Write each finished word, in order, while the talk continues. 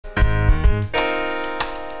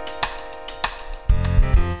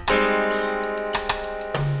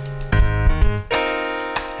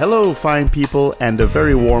Hello, fine people, and a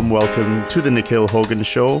very warm welcome to the Nikhil Hogan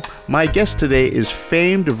Show. My guest today is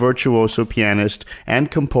famed virtuoso pianist and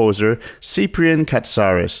composer Cyprien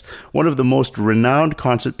Katsaris, one of the most renowned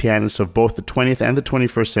concert pianists of both the 20th and the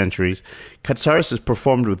 21st centuries. Katsaris has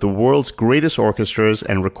performed with the world's greatest orchestras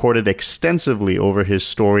and recorded extensively over his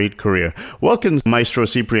storied career. Welcome, Maestro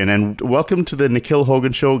Cyprien, and welcome to the Nikhil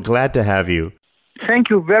Hogan Show. Glad to have you.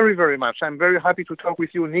 Thank you very, very much. I'm very happy to talk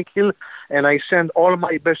with you, Nikhil, and I send all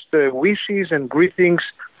my best wishes and greetings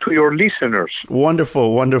to your listeners.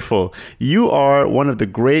 Wonderful, wonderful. You are one of the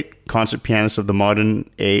great concert pianists of the modern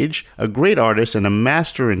age, a great artist and a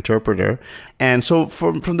master interpreter. And so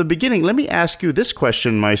from the beginning, let me ask you this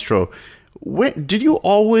question, Maestro. Did you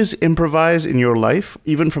always improvise in your life,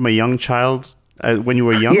 even from a young child, when you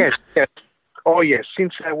were young? Yes. Oh, yes.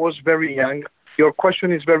 Since I was very young. Your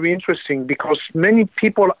question is very interesting because many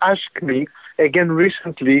people ask me, again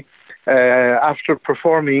recently, after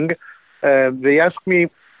performing, they ask me,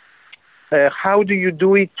 how do you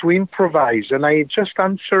do it to improvise? And I just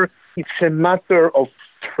answer, it's a matter of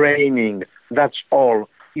training. That's all.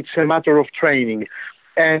 It's a matter of training.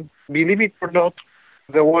 And believe it or not,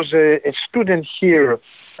 there was a student here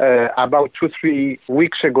about 2-3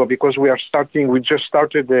 weeks ago because we just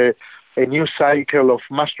started a new cycle of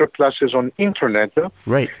master classes on internet.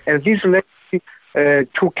 Right. And this lady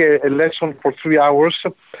took a lesson for 3 hours,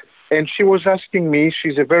 and she was asking me,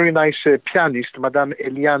 she's a very nice pianist, Madame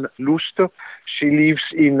Eliane Lust. She lives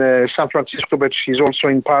in San Francisco, but she's also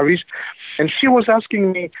in Paris. And she was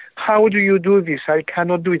asking me, how do you do this? I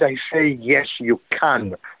cannot do it. I say, yes, you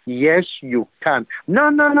can. Yes, you can. No,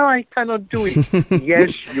 I cannot do it. Yes,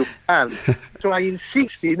 you can. So I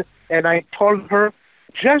insisted, and I told her,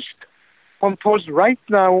 just compose right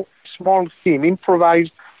now, small theme, improvise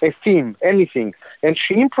a theme, anything. And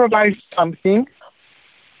she improvised something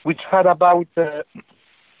which had about,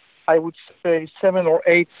 I would say, 7 or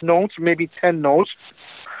 8 notes, maybe 10 notes.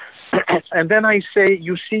 And then I say,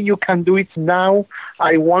 you see, you can do it now.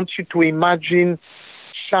 I want you to imagine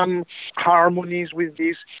some harmonies with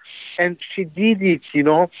this. And she did it,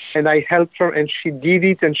 and I helped her, and she did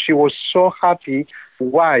it, and she was so happy.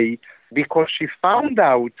 Why? Because she found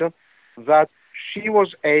out that she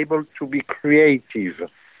was able to be creative.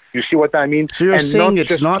 You see what I mean? So you're saying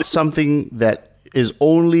it's not something that is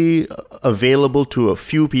only available to a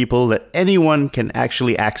few people, that anyone can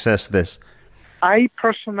actually access this? I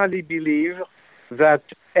personally believe that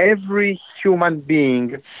every human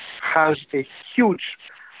being has a huge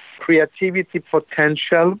creativity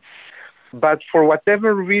potential, but for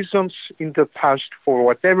whatever reasons in the past, for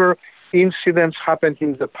whatever incidents happened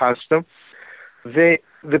in the past,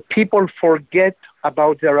 the people forget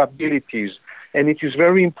about their abilities. And it is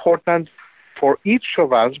very important for each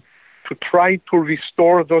of us to try to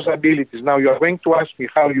restore those abilities. Now, you are going to ask me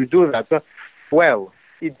how you do that. Well,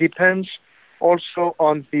 it depends also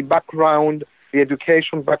on the background, the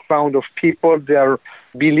education background of people, their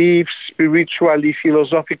beliefs, spiritually,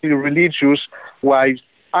 philosophically, religious-wise.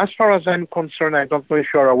 As far as I'm concerned, I don't know if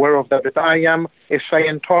you are aware of that, but I am a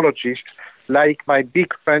Scientologist, like my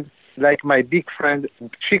big friend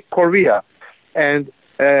Chick Corea. And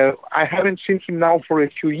I haven't seen him now for a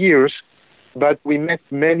few years, but we met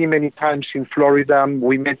many, many times in Florida.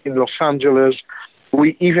 We met in Los Angeles.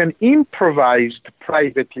 We even improvised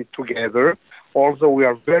privately together, although we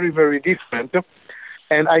are very, very different.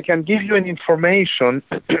 And I can give you an information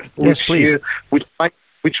yes, please.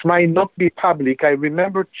 Which might not be public. I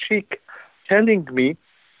remember Chick telling me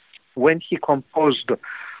when he composed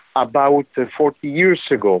about 40 years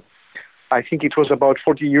ago, I think it was about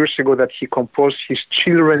 40 years ago that he composed his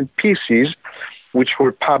children pieces, which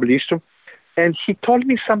were published. And he told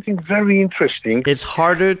me something very interesting. It's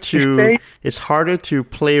harder to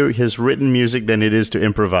play his written music than it is to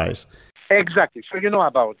improvise. Exactly. So you know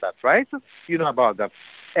about that, right? You know about that.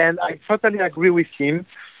 And I totally agree with him.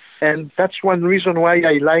 And that's one reason why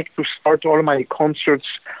I like to start all my concerts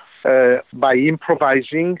by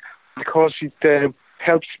improvising, because it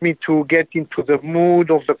helps me to get into the mood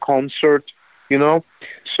of the concert,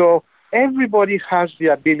 So everybody has the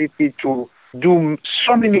ability to do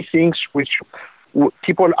so many things which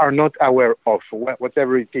people are not aware of,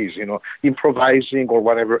 whatever it is, improvising or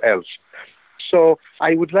whatever else. So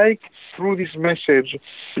I would like, through this message,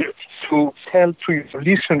 to tell to your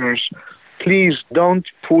listeners, please don't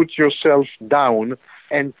put yourself down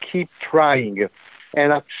and keep trying.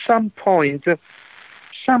 And at some point,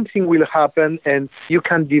 something will happen and you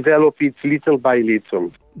can develop it little by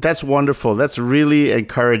little. That's wonderful. That's really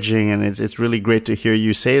encouraging, and it's really great to hear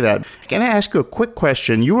you say that. Can I ask you a quick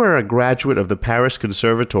question? You are a graduate of the Paris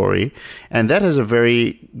Conservatory, and that has a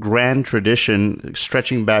very grand tradition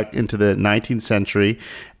stretching back into the 19th century,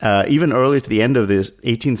 even earlier to the end of the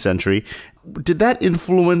 18th century. Did that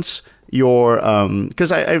influence your,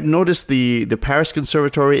 because I've noticed the Paris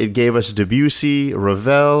Conservatory, it gave us Debussy,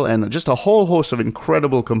 Ravel, and just a whole host of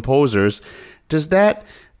incredible composers.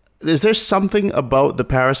 Is there something about the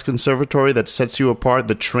Paris Conservatory that sets you apart,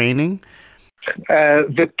 the training?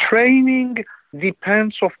 The training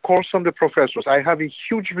depends, of course, on the professors. I have a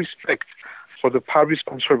huge respect for the Paris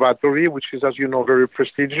Conservatory, which is, as you know, very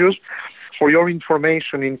prestigious. For your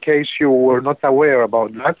information, in case you were not aware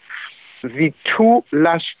about that, the two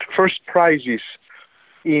first prizes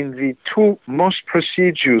in the two most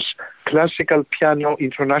prestigious classical piano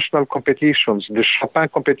international competitions, the Chopin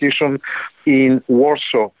competition in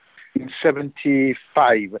Warsaw in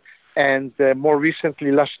 1975, and more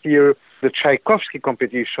recently last year, the Tchaikovsky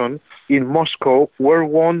competition in Moscow, were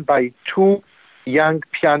won by two young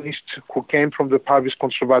pianists who came from the Paris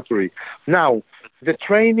Conservatory. Now, the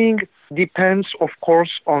training depends, of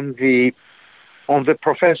course, on the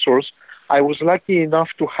professors. I was lucky enough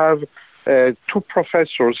to have two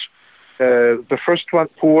professors. The first one,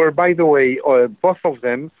 who were, by the way, both of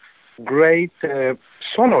them great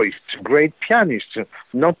soloists, great pianists,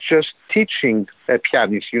 not just teaching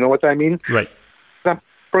pianists. You know what I mean? Right. The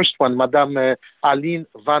first one, Madame Aline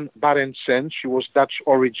van Barensen, she was Dutch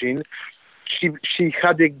origin. She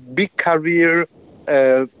had a big career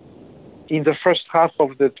in the first half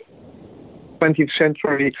of the 20th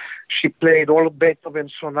century. She played all Beethoven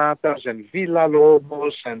sonatas and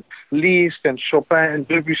Villa-Lobos and Liszt and Chopin and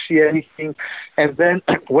Debussy, anything. And then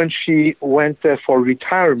when she went for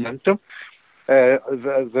retirement,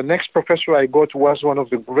 the next professor I got was one of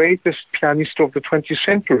the greatest pianists of the 20th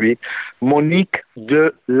century, Monique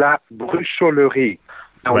de la Brucholerie.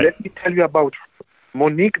 Now, Let me tell you about her.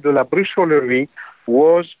 Monique de la Brucholerie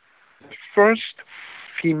was the first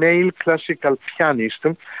female classical pianist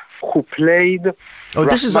who played... Oh,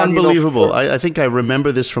 this is unbelievable. I think I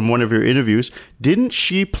remember this from one of your interviews. Didn't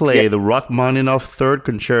she play the Rachmaninoff Third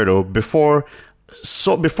Concerto before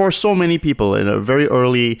so many people in a very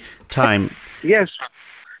early time? Yes,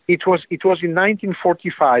 it was in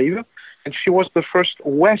 1945, and she was the first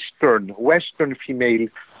Western female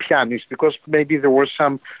pianist, because maybe there were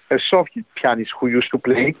some Soviet pianists who used to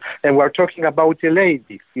play, and we're talking about a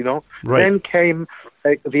lady, you know. Right. Then came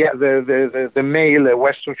the male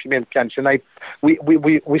Western female pianist, and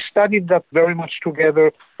we studied that very much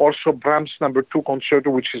together. Also, Brahms' Number 2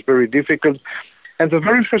 Concerto, which is very difficult. And the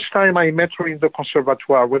very first time I met her in the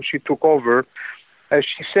conservatoire, when she took over,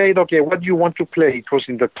 she said, "Okay, what do you want to play?" It was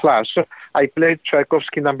in the class. I played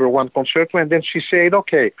Tchaikovsky Number 1 Concerto, and then she said,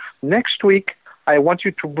 "Okay, next week I want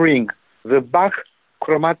you to bring the Bach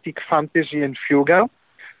Chromatic Fantasy and Fuga,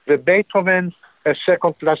 the Beethoven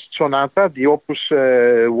Second Last Sonata, the Opus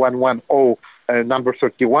 110, Number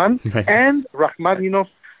 31, and Rachmaninoff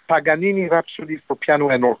Paganini Rhapsody for Piano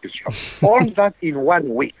and Orchestra." All that in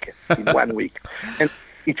 1 week. And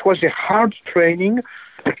it was a hard training.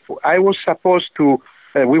 I was supposed to,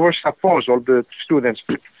 we were supposed, all the students,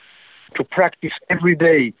 to practice every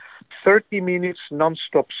day 30 minutes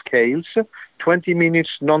non-stop scales, 20 minutes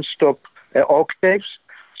non-stop octaves.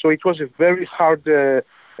 So it was a very hard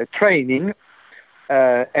training.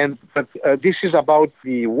 But this is about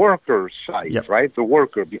the worker side, right? The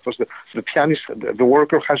worker, because the pianist, the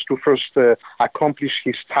worker has to first accomplish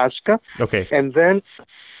his task,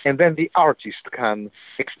 and then the artist can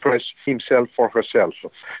express himself or herself.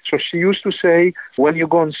 So she used to say, when you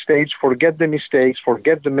go on stage, forget the mistakes,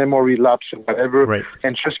 forget the memory lapse and whatever,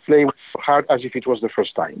 and just play hard as if it was the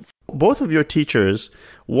first time. Both of your teachers,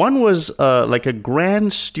 one was like a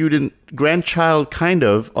grandchild kind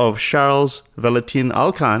of Charles Valentin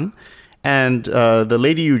Alkan, and the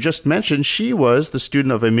lady you just mentioned, she was the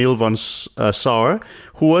student of Emil von Sauer,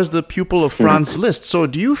 who was the pupil of Franz Liszt. So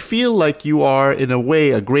do you feel like you are, in a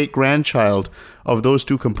way, a great-grandchild of those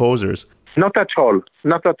two composers? Not at all.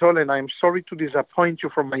 Not at all, and I'm sorry to disappoint you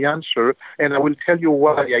from my answer, and I will tell you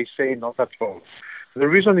why I say not at all. The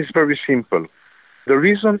reason is very simple. The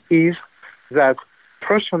reason is that,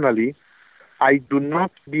 personally, I do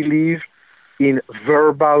not believe in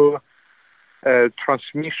verbal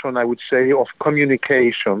transmission, I would say, of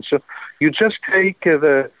communications. You just take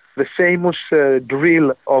the famous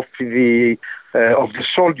drill of the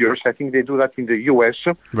soldiers. I think they do that in the U.S.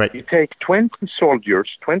 Right. You take 20 soldiers.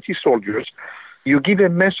 You give a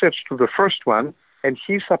message to the first one, and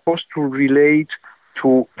he's supposed to relate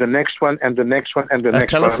to the next one and the next one and the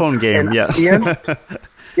next one. A telephone game, and yeah. At the end,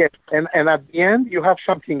 yes, and at the end you have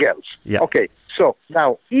something else. Yeah. Okay, so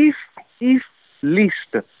now if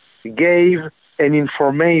Liszt gave an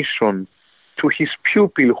information to his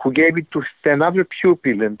pupil, who gave it to another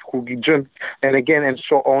pupil, and and again and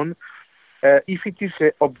so on, if it is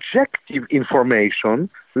objective information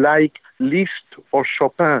like Liszt or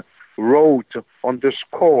Chopin wrote on the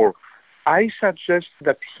score, I suggest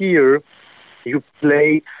that here you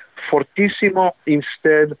play fortissimo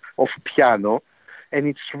instead of piano, and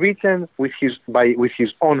it's written with his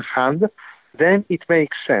own hand, then it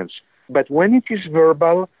makes sense. But when it is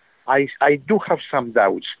verbal, I do have some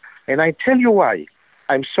doubts, and I tell you why.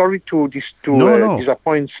 I'm sorry to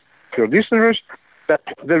disappoint your listeners, but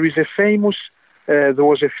there was a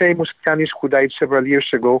famous pianist who died several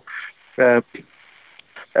years ago, who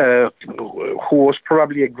was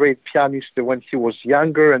probably a great pianist when he was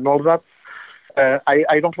younger and all that.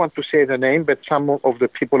 I don't want to say the name, but some of the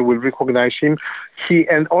people will recognize him.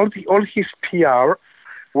 All his PR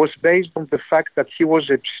was based on the fact that he was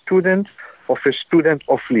a student of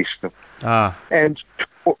Liszt. And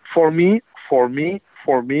for me,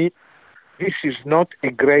 this is not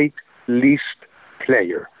a great Liszt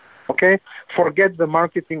player. Okay, forget the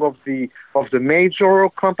marketing of the major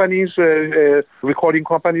companies, recording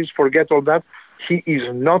companies. Forget all that. He is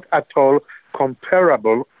not at all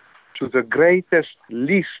comparable to the greatest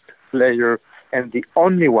Liszt player and the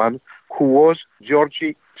only one, who was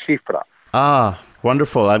Georgi Cziffra.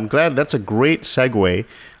 Wonderful. I'm glad. That's a great segue.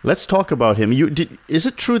 Let's talk about him. Is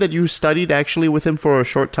it true that you studied actually with him for a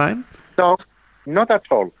short time? No, not at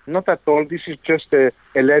all. Not at all. This is just a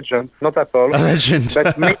legend. Not at all. A legend.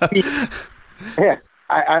 But maybe, yeah.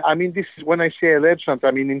 I mean, this is when I say a legend.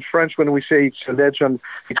 I mean, in French, when we say it's a legend,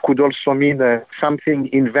 it could also mean something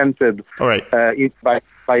invented. All right.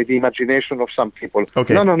 By the imagination of some people.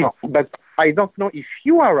 Okay. No. But I don't know if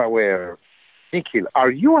you are aware, Nikhil.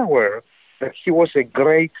 Are you aware that he was a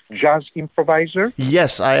great jazz improviser?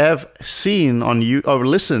 Yes, I have seen or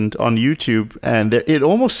listened on YouTube, and it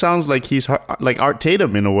almost sounds like he's like Art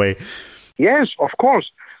Tatum in a way. Yes, of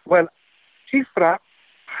course. Well, Cziffra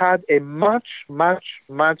had a much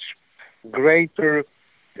greater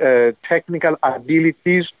technical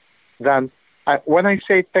abilities than. When I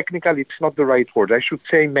say technical, it's not the right word. I should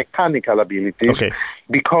say mechanical abilities. Okay.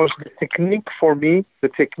 Because the technique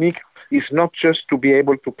is not just to be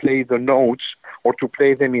able to play the notes or to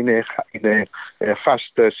play them in a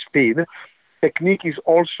fast speed. Technique is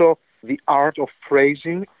also the art of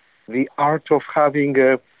phrasing, the art of having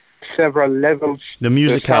several levels. The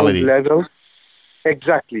musicality. Levels.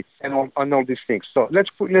 Exactly, and all these things. So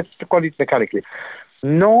let's call it mechanically.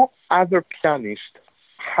 No other pianist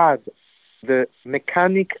had the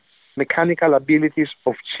mechanical abilities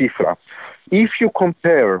of Cziffra. If you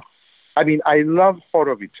compare, I mean, I love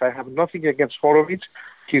Horowitz. I have nothing against Horowitz.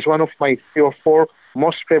 He's one of my 3 or 4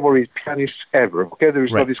 most favorite pianists ever. Okay, there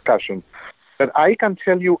is no discussion. But I can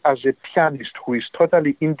tell you, as a pianist who is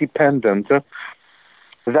totally independent,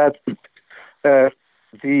 that the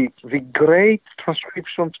great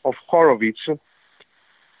transcriptions of Horowitz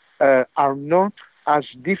are not as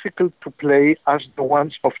difficult to play as the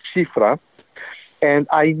ones of Cziffra. And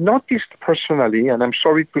I noticed personally, and I'm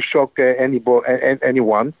sorry to shock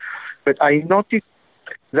anyone, but I noticed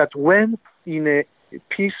that when in a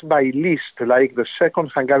piece by Liszt, like the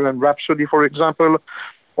Second Hungarian Rhapsody, for example,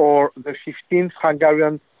 or the 15th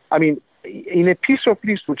Hungarian, in a piece of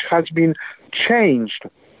Liszt which has been changed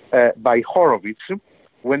by Horowitz,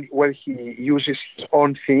 where he uses his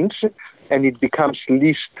own things, and it becomes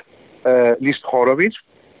Liszt Horowitz,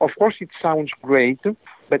 of course it sounds great,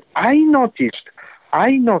 but I noticed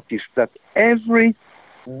that every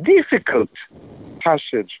difficult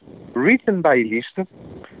passage written by Liszt,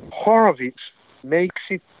 Horowitz makes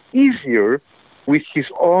it easier with his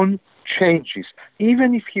own changes,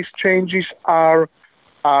 even if his changes are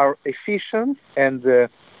efficient and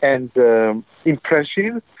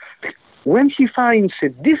impressive. When he finds a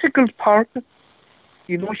difficult part,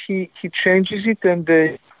 he changes it and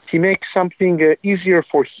he makes something easier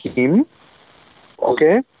for him.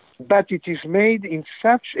 Okay. But it is made in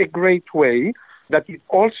such a great way that it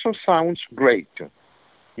also sounds great.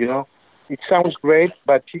 It sounds great,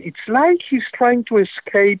 but it's like he's trying to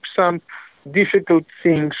escape some difficult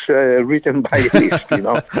things written by Liszt.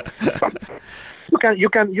 You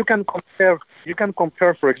can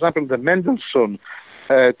compare, for example, the Mendelssohn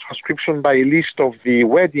transcription by Liszt of the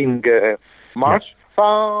wedding march.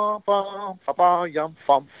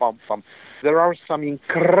 There are some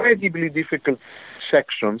incredibly difficult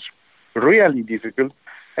sections, really difficult,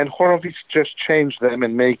 and Horowitz just changed them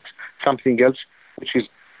and makes something else which is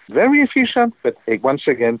very efficient, but once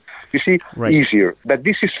again, you see, easier. But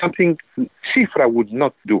this is something Cziffra would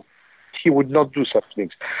not do. He would not do such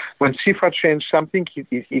things. When Cziffra changed something,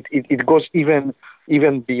 it goes even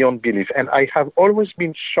beyond belief. And I have always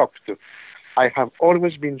been shocked. I have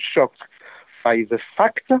always been shocked by the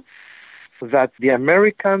fact that the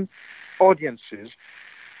American audiences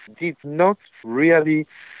did not really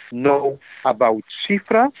know about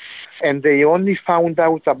Cziffra, and they only found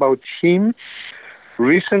out about him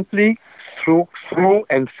recently through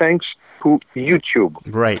and thanks to YouTube.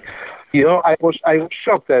 Right. You know, I was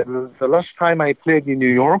shocked that the last time I played in New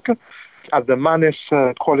York at the Mannes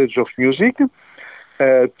College of Music,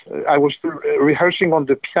 I was rehearsing on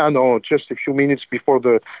the piano just a few minutes before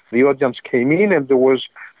the audience came in, and there was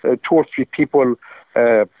 2 or 3 people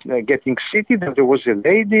getting seated, and there was a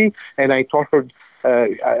lady, and I told her,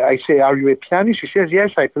 I say, "Are you a pianist?" She says,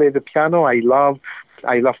 "Yes, I play the piano. I love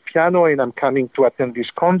piano, and I'm coming to attend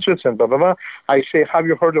these concerts," and blah, blah, blah. I say, "Have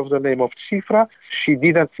you heard of the name of Cziffra?" She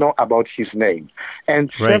didn't know about his name.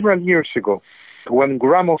 And several years ago, when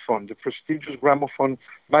Gramophone, the prestigious Gramophone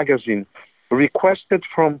magazine, requested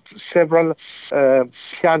from several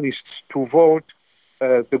pianists to vote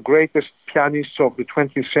the greatest pianists of the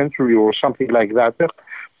 20th century or something like that,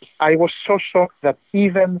 I was so shocked that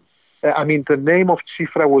even the name of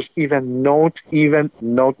Cziffra was even not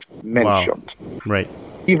mentioned. Wow. Right.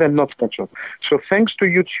 Even not mentioned. So thanks to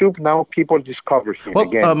YouTube, now people discover him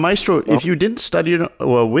again. Maestro, if you didn't study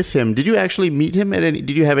with him, did you actually meet him? Did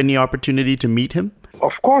you have any opportunity to meet him?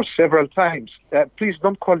 Of course, several times. Please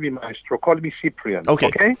don't call me Maestro. Call me Cyprien. Okay.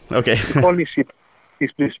 Call me Cyprien.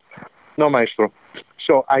 Please. No, Maestro.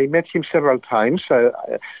 So I met him several times.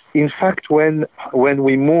 In fact, when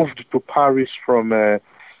we moved to Paris from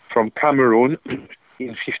Cameroon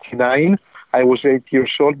in '59. I was 8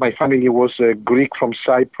 years old. My family was Greek from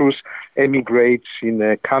Cyprus, emigrates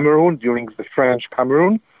in Cameroon during the French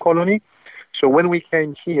Cameroon colony. So when we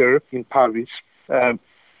came here in Paris,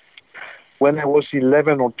 when I was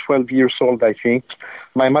 11 or 12 years old, I think,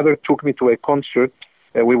 my mother took me to a concert.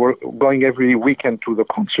 We were going every weekend to the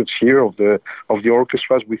concerts here of the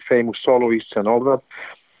orchestras with famous soloists and all that.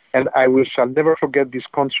 And shall never forget this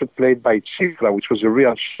concert played by Cziffra, which was a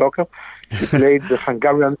real shocker. He played the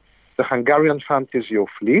Hungarian Fantasy of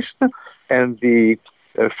Liszt and the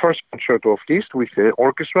first concerto of Liszt with the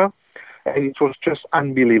orchestra, and it was just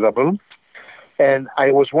unbelievable. And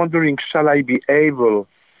I was wondering, shall I be able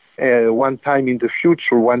one day in the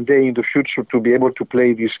future, to be able to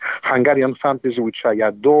play this Hungarian Fantasy, which I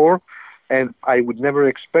adore? And I would never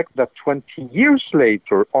expect that 20 years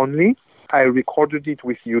later only, I recorded it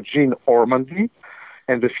with Eugene Ormandy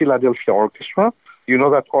and the Philadelphia Orchestra. You know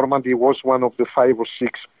that Ormandy was one of the 5 or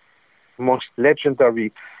 6 most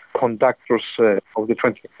legendary conductors of the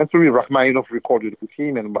 20th century. Rachmaninoff recorded with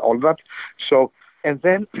him and all that. So, and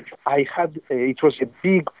then it was a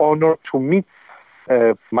big honor to meet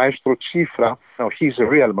Maestro Cziffra. Now, he's a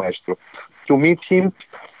real maestro. To meet him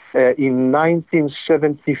in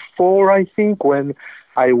 1974, I think, when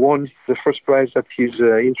I won the first prize at his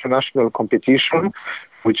international competition,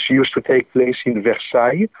 which used to take place in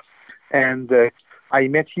Versailles. And I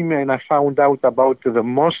met him and I found out about the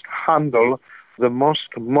most humble, the most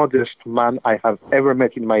modest man I have ever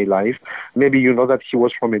met in my life. Maybe you know that he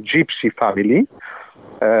was from a gypsy family,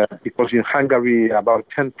 because in Hungary about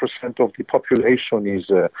 10% of the population is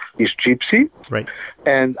gypsy. Right.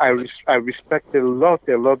 And I respect a lot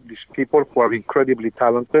these people who are incredibly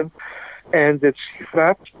talented. And at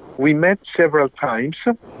Cziffra, we met several times.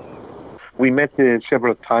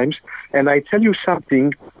 And I tell you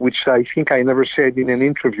something which I think I never said in an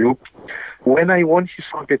interview. When I won his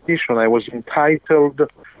competition, I was entitled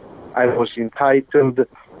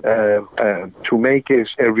to make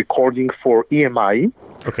a recording for EMI.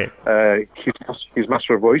 Okay. His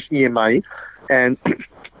master voice, EMI, and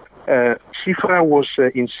Cziffra was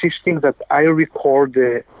insisting that I record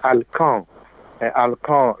the Alcan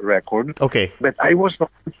record. Okay. But I was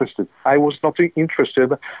not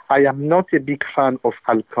interested. I am not a big fan of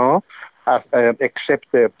Alcan, except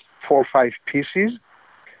 4 or 5 pieces,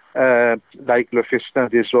 like Le Festin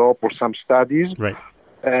des Orbes or some studies. Right.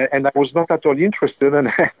 And I was not at all interested, and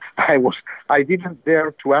I didn't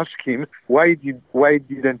dare to ask him why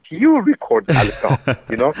didn't you record Alcan?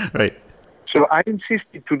 You know. Right. So I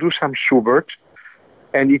insisted to do some Schubert.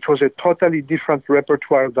 And it was a totally different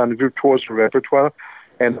repertoire than Virtuoso repertoire.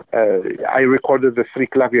 And I recorded the 3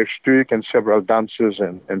 Klavierstück and several dances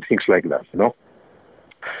and things like that, you know.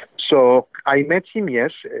 So I met him,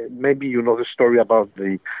 yes. Maybe you know the story about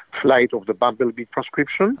the Flight of the Bumblee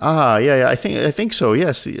transcription. Yeah. I think so,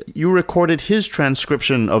 yes. You recorded his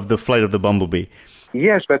transcription of the Flight of the Bumblebee.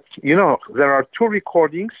 Yes, but, you know, there are two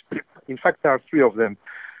recordings. In fact, there are three of them.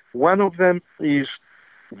 One of them is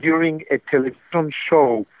during a television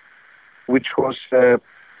show which was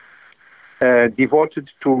devoted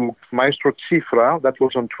to Maestro Cziffra. That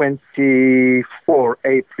was on 24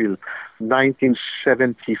 April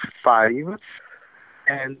 1975.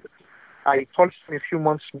 And I told him a few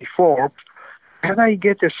months before, can I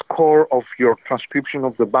get a score of your transcription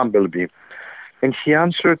of the Bumblebee? And he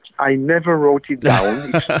answered, I never wrote it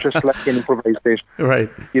down. It's just like an improvisation. Right.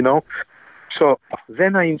 You know? So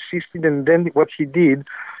then I insisted, and then what he did,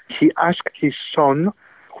 he asked his son,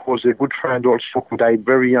 who was a good friend also, who died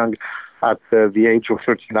very young at the age of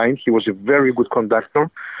 39. He was a very good conductor.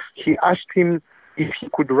 He asked him if he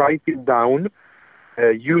could write it down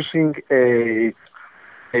using a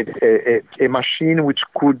machine which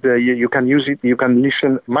could, you can use it, you can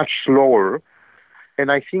listen much slower. And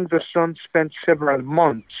I think the son spent several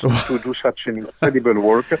months to do such an incredible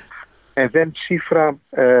work. And then Cziffra,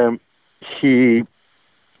 he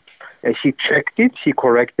checked it, he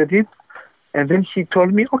corrected it, and then he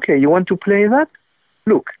told me, okay, you want to play that?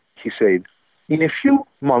 Look, he said, in a few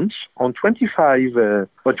months, on 24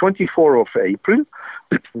 of April,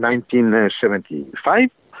 1975,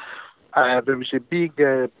 there is a big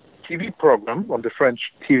TV program on the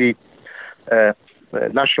French TV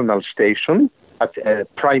national station at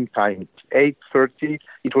prime time, 8:30.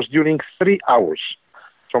 It was during 3 hours,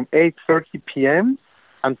 from 8:30 p.m.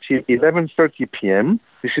 until 11:30 p.m.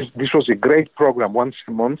 This was a great program once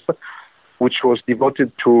a month, which was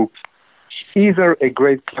devoted to either a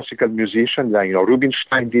great classical musician, like, you know,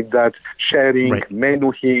 Rubinstein did that, Schering, right.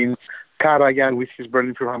 Menuhin, Karajan with his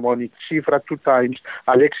Berlin Philharmonic, Cziffra 2 times,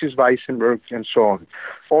 Alexis Weissenberg, and so on.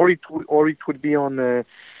 Or it would be on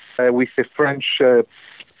with a French,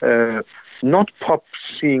 not pop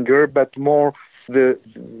singer, but more the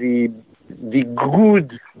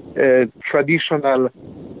good traditional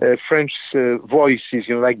French voices,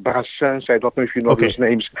 you know, like Brassens. I don't know if you know those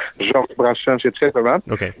names, Georges Brassens, etc.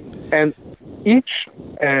 Okay. And each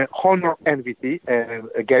honor invitee,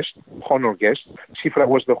 honor guest, Cziffra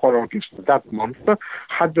was the honor guest that month,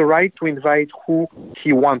 had the right to invite who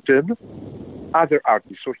he wanted, other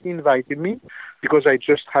artists. So he invited me because I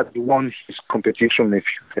just had won his competition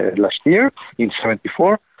last year in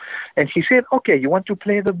 74. And he said, okay, you want to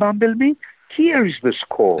play the Bumblebee? Here is the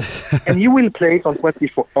score. And you will play it on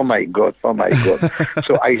 24. Oh my God.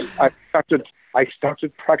 So I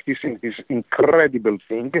started practicing this incredible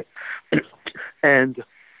thing. And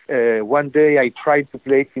one day I tried to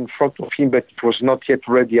play it in front of him, but it was not yet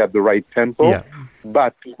ready at the right tempo. Yeah.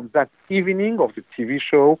 But on that evening of the TV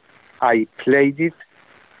show, I played it,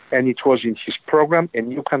 and it was in his program,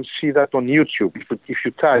 and you can see that on YouTube. If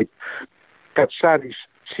you type Katsaris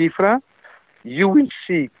Cziffra, you will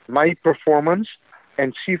see my performance,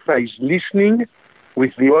 and Cziffra is listening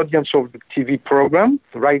with the audience of the TV program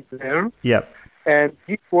right there. Yep. And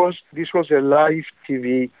this was a live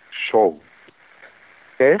TV show.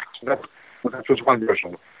 Okay? That was one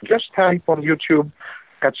version. Just type on YouTube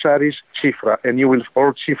Katsaris Cziffra, and you will,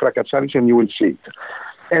 or Cziffra Katsaris, and you will see it.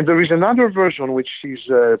 And there is another version which is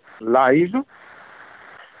live.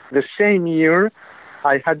 The same year,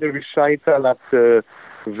 I had a recital at the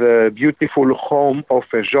beautiful home of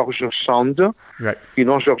Georges Sand. Right. You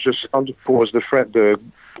know Georges Sand, who was the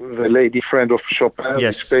lady friend of Chopin,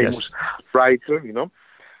 this famous writer, you know,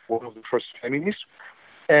 one of the first feminists.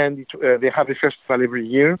 And they have a festival every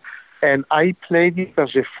year. And I played it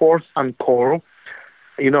as a fourth encore.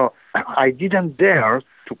 You know, I didn't dare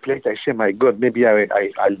to play it. I say, my God, maybe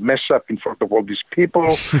I'll mess up in front of all these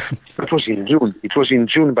people. That was in June. It was in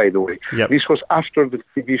June, by the way. Yep. This was after the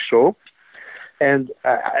TV show. And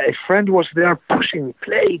a friend was there pushing me,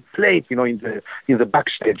 play it, you know, in the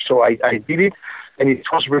backstage. So I did it, and it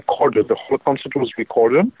was recorded. The whole concert was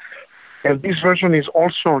recorded. And this version is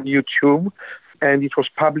also on YouTube, and it was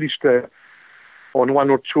published on one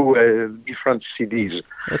or two different CDs.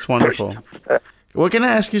 That's wonderful. Well, can I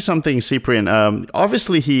ask you something, Cyprien?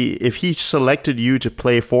 Obviously, if he selected you to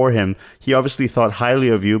play for him, he obviously thought highly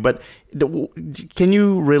of you. But can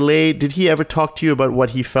you relay, did he ever talk to you about what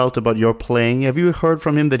he felt about your playing? Have you heard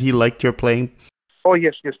from him that he liked your playing? Oh,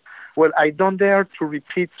 yes. Well, I don't dare to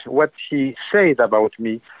repeat what he said about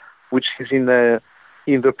me, which is in the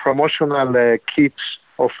promotional kits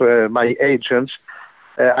of my agents.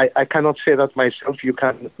 I cannot say that myself. You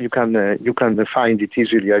can find it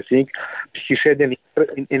easily, I think. He said an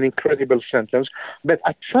incredible sentence. But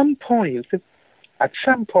at some point, at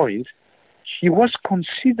some point, he was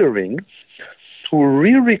considering to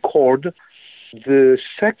re-record the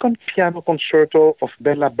second piano concerto of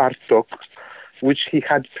Bela Bartok, which he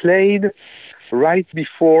had played right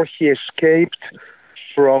before he escaped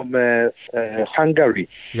from Hungary.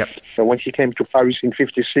 Yep. So when he came to Paris in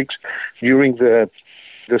 1956 during the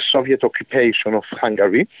Soviet occupation of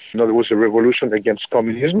Hungary, there was a revolution against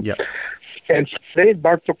communism. Yep. And he played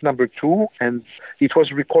Bartok number 2, and it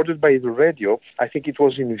was recorded by the radio. I think it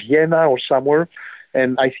was in Vienna or somewhere,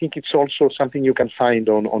 and I think it's also something you can find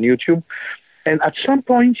on YouTube. And at some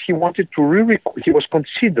point, he wanted to he was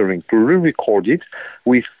considering to re-record it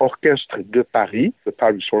with Orchestre de Paris, the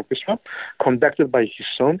Paris Orchestra, conducted by his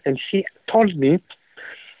son. And he told me,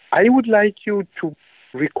 I would like you to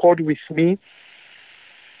record with me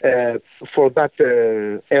for that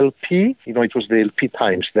LP, it was the LP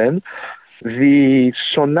times then, the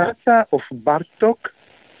sonata of Bartok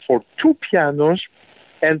for 2 pianos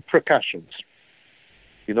and percussions.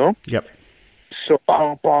 Yep. So,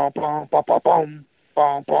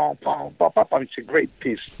 it's a great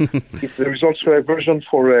piece. There is also a version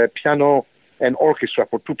for piano and orchestra,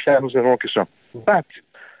 for 2 pianos and orchestra. But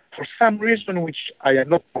for some reason which I am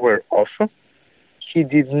not aware of, he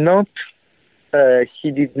did not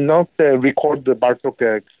record the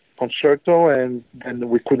Bartok concerto, and then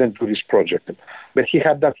we couldn't do this project. But he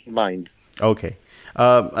had that in mind. Okay.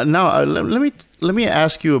 Now let me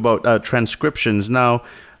ask you about transcriptions. Now,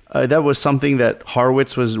 that was something that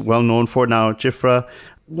Horowitz was well known for. Now, Cziffra,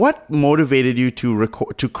 what motivated you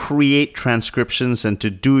to create transcriptions and to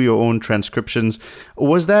do your own transcriptions?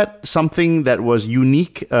 Was that something that was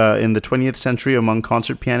unique in the 20th century among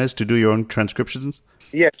concert pianists, to do your own transcriptions?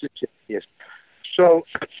 Yes. So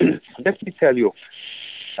let me tell you,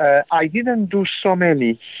 I didn't do so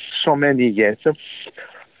many yet.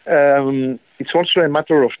 It's also a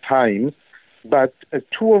matter of time. But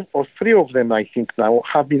 2 or 3 of them, I think now,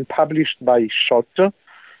 have been published by Schott, the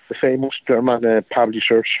famous German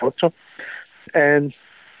publisher Schott. And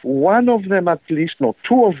one of them, at least, 2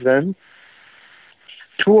 of them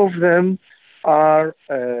are,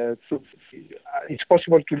 it's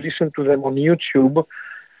possible to listen to them on YouTube.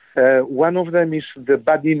 One of them is the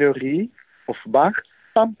Badinerie of Bach.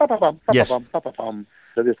 Yes.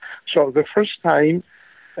 So the first time,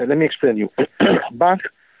 let me explain you. Bach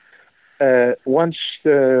wants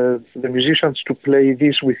the musicians to play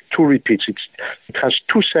this with 2 repeats. It has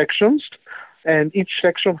 2 sections, and each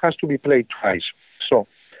section has to be played twice. So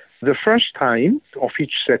the first time of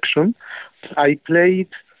each section, I played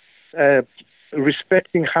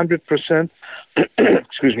respecting 100%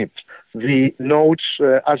 excuse me, the notes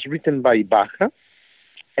as written by Bach.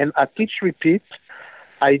 And at each repeat,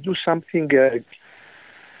 I do something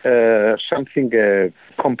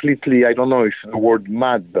completely, I don't know if the word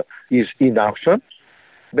mad is enough,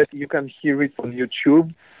 but you can hear it on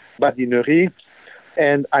YouTube, Badinerie.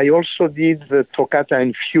 And I also did the Toccata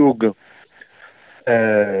and Fugue,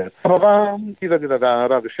 the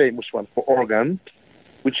famous one for organ,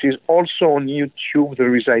 which is also on YouTube.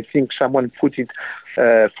 There is, I think, someone put it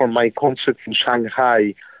for my concert in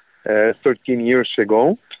Shanghai 13 years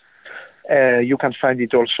ago. You can find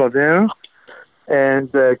it also there. And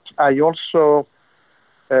I also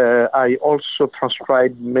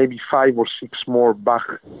transcribed maybe 5 or 6 more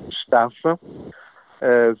Bach stuff.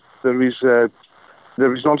 There is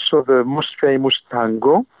also the most famous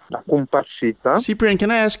tango, La Comparsita. Cyprien,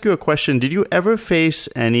 can I ask you a question? Did you ever face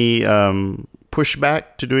any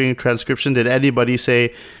pushback to doing transcription? Did anybody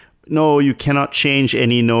say, no, you cannot change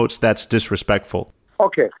any notes, that's disrespectful?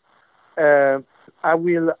 Okay. I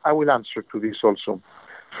will answer to this also.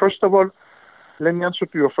 First of all, let me answer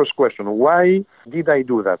to your first question. Why did I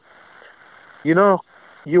do that?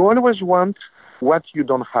 You always want what you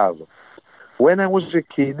don't have. When I was a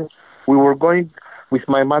kid, we were going with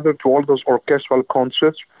my mother to all those orchestral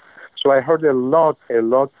concerts. So I heard a lot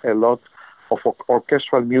of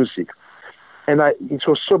orchestral music. And it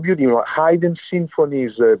was so beautiful. Haydn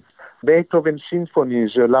symphonies, Beethoven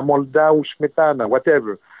symphonies, La Moldau, Smetana,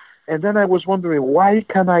 whatever. And then I was wondering, why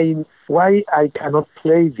I cannot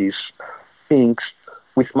play these things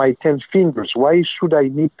with my 10 fingers? Why should I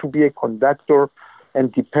need to be a conductor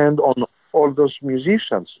and depend on all those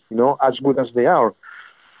musicians, as good as they are?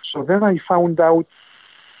 So then I found out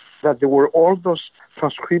that there were all those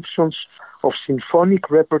transcriptions of symphonic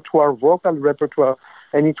repertoire, vocal repertoire,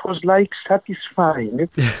 and it was like satisfying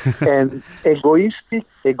and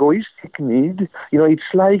egoistic need.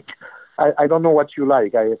 It's like, I don't know what you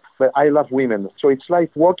like, but I love women. So it's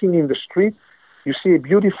like walking in the street, you see a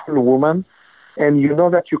beautiful woman, and you know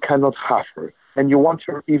that you cannot have her, and you want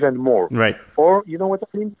her even more. Right. Or, you know what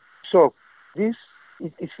I mean? So this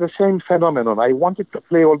it's the same phenomenon. I wanted to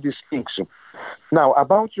play all these things. Now,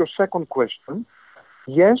 about your second question,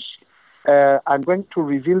 yes, I'm going to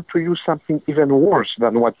reveal to you something even worse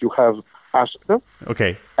than what you have asked.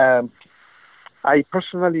 Okay. I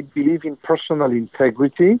personally believe in personal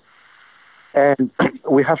integrity, and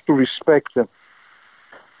we have to respect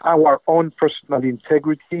our own personal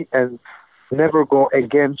integrity and never go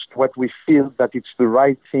against what we feel that it's the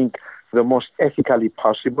right thing, the most ethically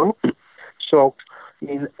possible. So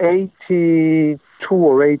in 82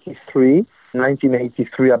 or 83,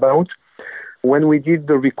 1983 about, when we did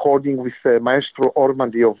the recording with Maestro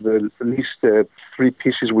Ormandy of the least 3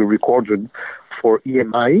 pieces we recorded for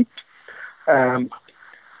EMI,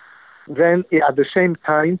 then at the same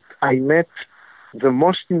time I met the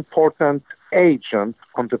most important agent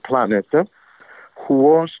on the planet, who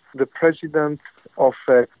was the president of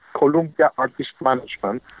Columbia Artist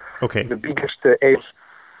Management, the biggest agent,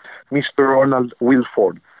 Mr. Ronald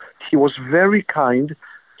Wilford. He was very kind.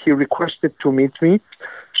 He requested to meet me.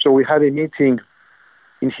 So we had a meeting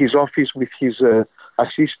in his office with his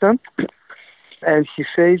assistant. And he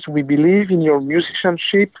says, we believe in your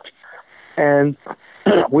musicianship and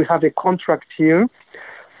we have a contract here.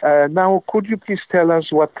 Now, could you please tell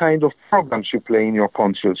us what kind of programs you play in your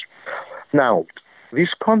concerts? Now, this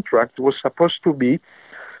contract was supposed to be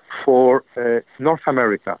for North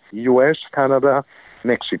America, U.S., Canada,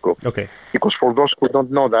 Mexico. Okay. Because for those who don't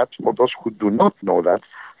know that, for those who do not know that,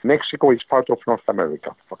 Mexico is part of North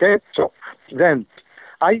America. Okay? So then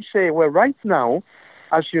I say, well, right now,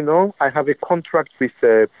 as you know, I have a contract with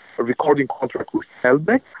a recording contract with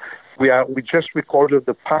Helbeck. We just recorded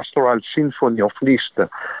the Pastoral Symphony of Liszt,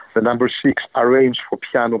 the number 6, arranged for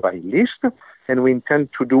piano by Liszt, and we intend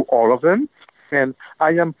to do all of them. And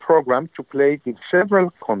I am programmed to play in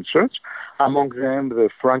several concerts, among them the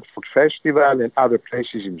Frankfurt Festival and other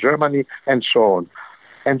places in Germany, and so on.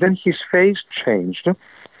 And then his face changed.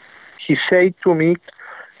 He said to me,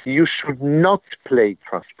 you should not play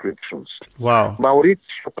transcriptions. Wow.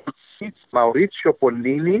 Maurizio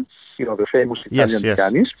Pollini, the famous Italian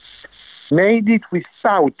pianist, made it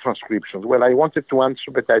without transcriptions. Well, I wanted to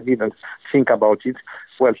answer, but I didn't think about it.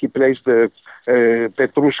 Well, he plays the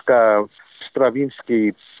Petrushka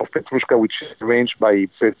Stravinsky of Petrushka, which is arranged by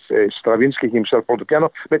Stravinsky himself for the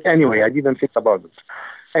piano. But anyway, I didn't think about it.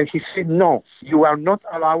 And he said, no, you are not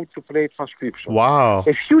allowed to play transcriptions. Wow.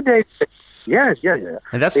 A few days Yes.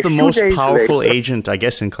 And that's the most powerful agent, I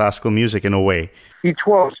guess, in classical music in a way. It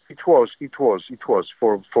was for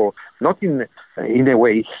not in a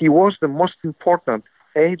way. He was the most important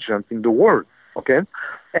agent in the world. Okay,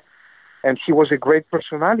 and he was a great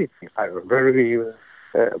personality. Of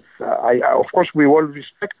course, we all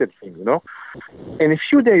respected him. And a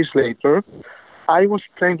few days later, I was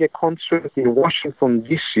playing a concert in Washington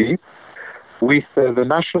D.C. with the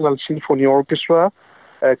National Symphony Orchestra,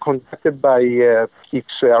 conducted by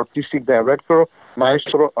its artistic director,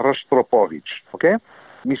 Maestro Rostropovich. Okay,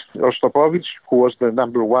 Mr. Rostropovich, who was the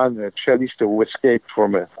number 1 cellist who escaped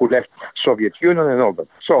who left Soviet Union and all that.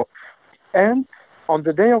 So, and on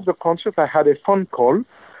the day of the concert, I had a phone call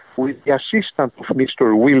with the assistant of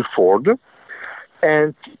Mr. Wilford,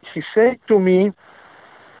 and he said to me,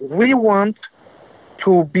 we want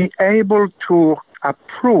to be able to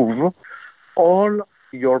approve all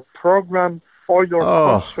your program, all your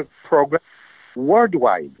concert program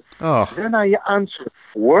worldwide. Then I answered,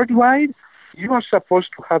 worldwide? You are supposed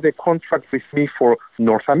to have a contract with me for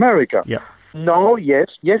North America. Yeah. No, yes,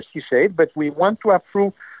 he said, but we want to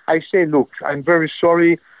approve. I say, look, I'm very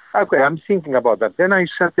sorry. Okay, I'm thinking about that. Then I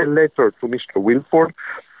sent a letter to Mr. Wilford.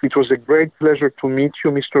 It was a great pleasure to meet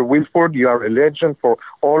you, Mr. Wilford. You are a legend for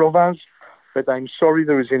all of us. But I'm sorry,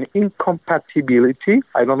 there is an incompatibility.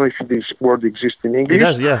 I don't know if this word exists in English. It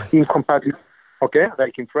does, yeah. Incompatible. Okay,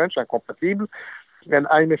 like in French, incompatible. And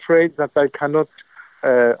I'm afraid that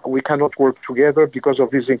we cannot work together because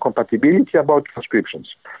of this incompatibility about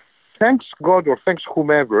transcriptions. Thanks God or thanks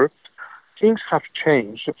whomever, things have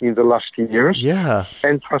changed in the last years. Yeah.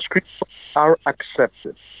 And transcriptions are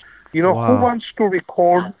accepted. Who wants to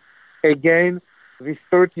record again the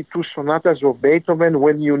 32 sonatas of Beethoven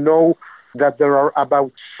when you know that there are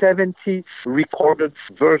about 70 recorded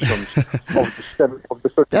versions of the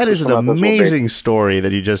 32 That is an sonatas amazing story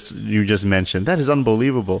that you just mentioned. That is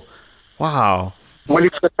unbelievable. Wow. Well,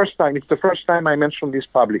 it's the first time. It's the first time I mentioned this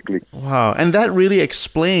publicly. Wow, and that really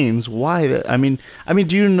explains why. I mean,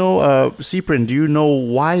 do you know, Cyprien? Do you know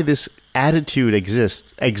why this attitude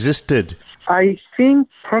existed? I think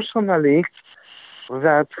personally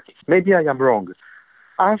that maybe I am wrong.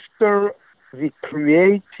 After the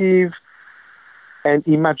creative and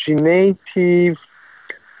imaginative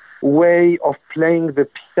way of playing the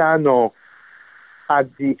piano at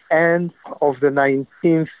the end of the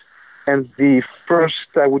 19th and the first,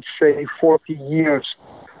 I would say, 40 years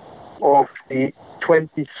of the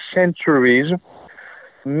 20th centuries,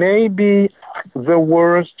 maybe there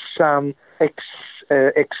were some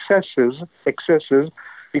excesses,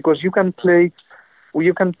 because you can play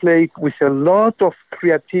with a lot of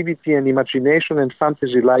creativity and imagination and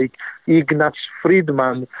fantasy, like Ignaz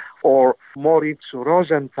Friedman or Moritz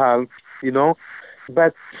Rosenthal,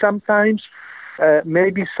 but sometimes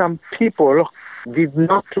maybe some people did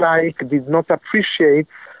not appreciate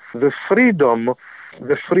the freedom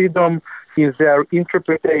in their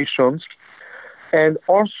interpretations. And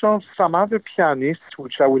also some other pianists,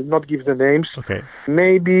 which I will not give the names,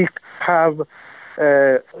 maybe have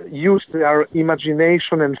used their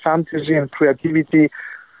imagination and fantasy and creativity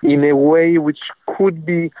in a way which could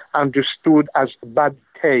be understood as bad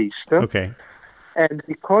taste. Okay. And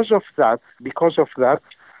because of that,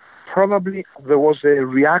 probably there was a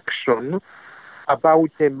reaction about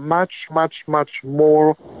a much, much, much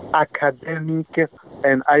more academic,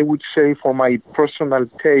 and I would say for my personal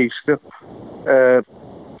taste,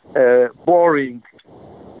 boring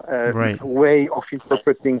way of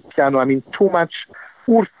interpreting piano. I mean, too much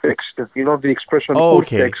Urtext, the expression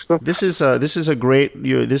Urtext. This is a great,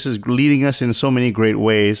 this is leading us in so many great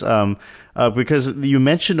ways, because you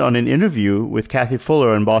mentioned on an interview with Kathy Fuller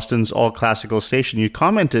on Boston's All Classical Station, you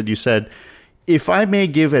said, if I may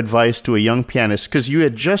give advice to a young pianist, because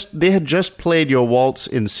they had just played your waltz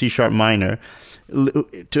in C-sharp minor,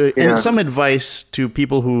 and some advice to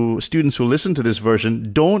students who listen to this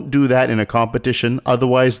version: don't do that in a competition,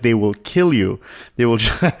 otherwise they will kill you. They will,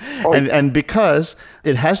 and because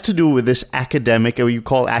it has to do with this academic, or you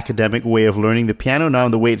call academic, way of learning the piano now,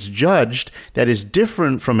 and the way it's judged, that is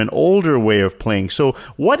different from an older way of playing. So,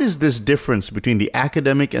 what is this difference between the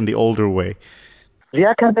academic and the older way? The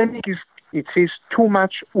academic is too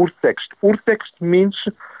much Urtext. Urtext means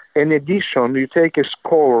an edition. You take a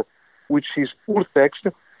score which is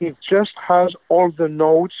Urtext, it just has all the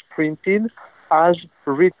notes printed as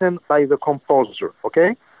written by the composer,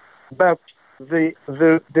 okay? But the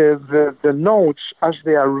notes as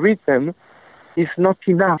they are written is not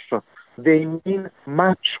enough. They mean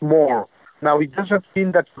much more. Now, it doesn't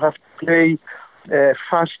mean that you have to play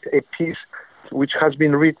fast a piece which has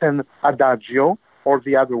been written adagio or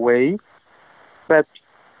the other way. But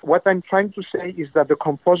what I'm trying to say is that the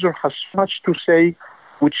composer has much to say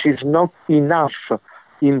which is not enough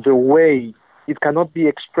in the way, it cannot be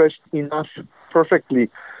expressed enough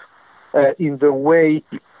perfectly in the way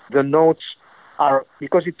the notes are,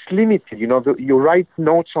 because it's limited. You write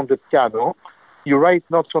notes on the piano.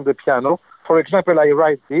 For example, I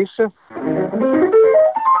write this.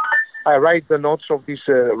 I write the notes of this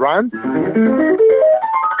run.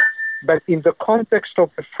 But in the context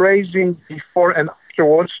of the phrasing before and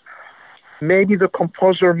afterwards, maybe the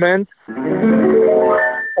composer meant,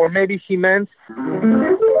 or maybe he meant,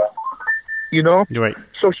 You're right.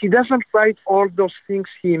 So he doesn't write all those things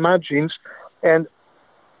he imagines. And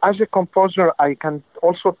as a composer, I can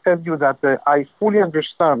also tell you that I fully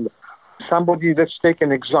understand somebody, let's take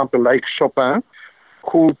an example like Chopin,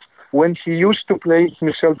 who, when he used to play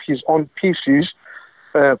himself his own pieces,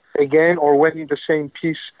 again, or when in the same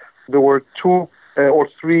piece there were two or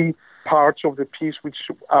three parts of the piece which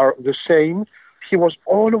are the same, he was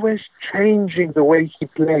always changing the way he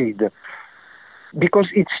played, because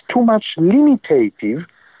it's too much limitative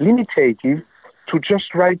to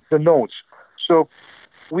just write the notes. So,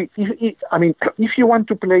 if you want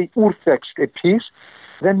to play Urtext a piece,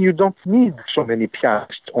 then you don't need so many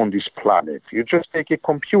pianists on this planet. You just take a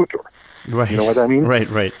computer. Right. You know what I mean?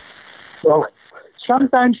 Right. So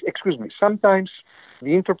sometimes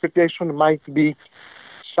the interpretation might be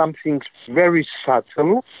something very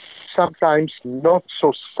subtle, sometimes not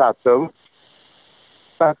so subtle.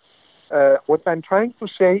 But what I'm trying to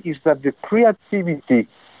say is that the creativity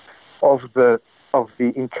of the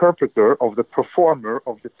interpreter, of the performer,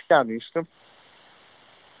 of the pianist,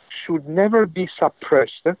 should never be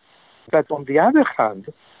suppressed. But on the other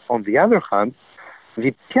hand,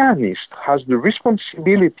 the pianist has the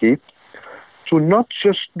responsibility to not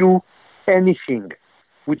just do anything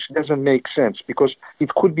which doesn't make sense, because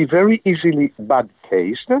it could be very easily bad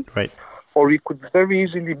taste, right, or it could very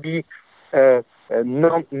easily be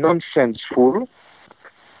nonsenseful.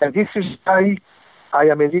 And this is why I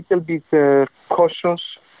am a little bit cautious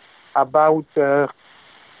about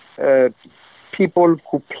people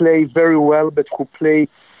who play very well, but who play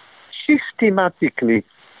systematically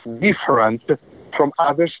different from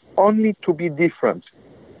others, only to be different.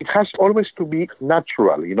 it has always to be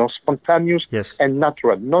natural, spontaneous Yes. and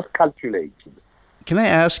natural, not calculated. Can I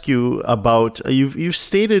ask you about, you've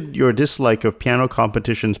stated your dislike of piano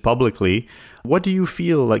competitions publicly. What do you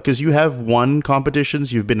feel like? Because you have won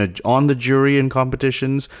competitions, you've been on the jury in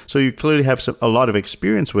competitions, so you clearly have a lot of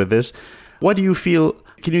experience with this. What do you feel?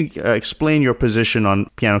 Can you explain your position on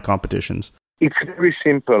piano competitions? It's very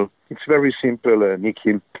simple.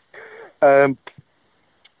 Nikhil.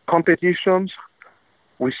 Competitions,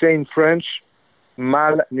 we say in French,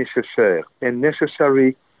 mal nécessaire, and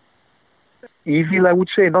necessary. Evil, I would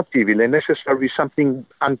say, not evil, and necessary, something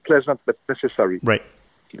unpleasant but necessary. Right.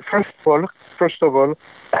 First of all,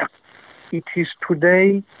 it is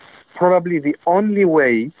today probably the only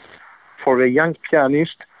way for a young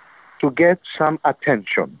pianist to get some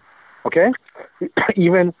attention. Okay?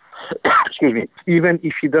 Even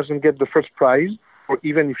if he doesn't get the first prize, or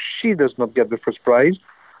even if she does not get the first prize,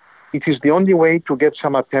 it is the only way to get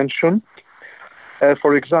some attention.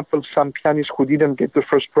 For example, some pianists who didn't get the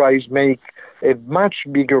first prize make a much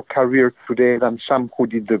bigger career today than some who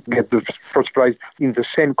did get the first prize in the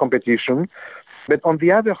same competition. But on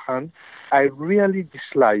the other hand, I really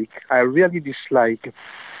dislike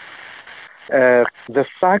the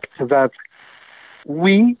fact that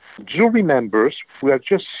we, jury members, we are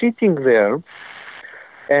just sitting there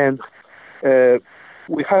and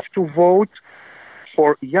we have to vote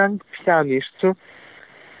for young pianists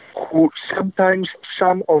who sometimes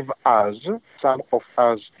some of us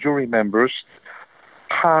jury members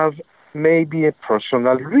have maybe a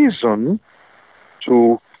personal reason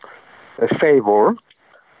to favor.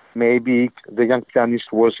 Maybe the young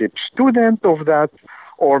pianist was a student of that,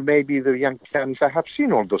 or maybe the young pianist, I have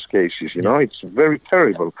seen all those cases, it's very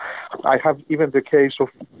terrible. I have even the case of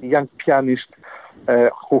a young pianist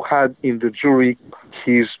who had in the jury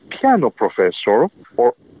his piano professor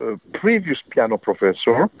or previous piano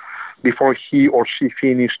professor before he or she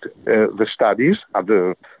finished the studies at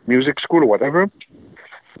the music school or whatever.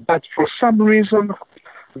 But for some reason,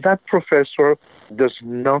 that professor does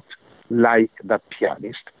not like that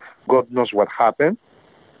pianist. God knows what happened.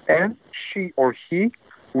 And she or he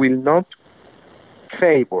will not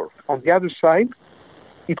favor. On the other side,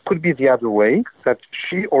 it could be the other way, that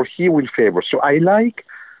she or he will favor. So I like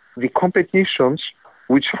the competitions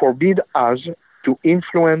which forbid us to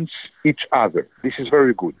influence each other. This is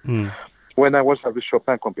very good. When I was at the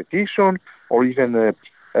Chopin competition, or even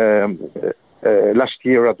last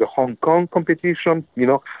year at the Hong Kong competition,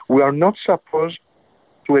 we are not supposed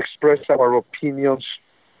to express our opinions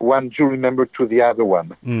one jury member to the other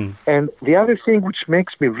one. And the other thing which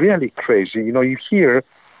makes me really crazy, you hear,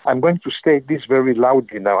 I'm going to state this very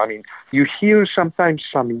loudly now, I mean, you hear sometimes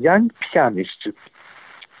some young pianists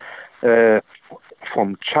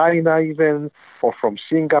from China even, or from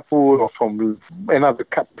Singapore, or from another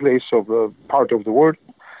place of part of the world,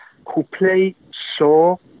 who play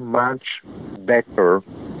so much better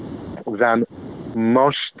than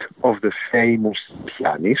most of the famous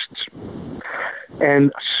pianists,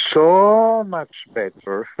 and so much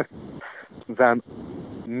better than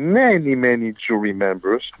many jury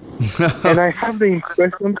members. And I have the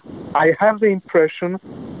impression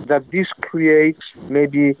that this creates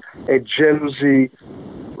maybe a jealousy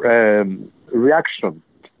reaction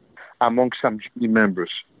among some jury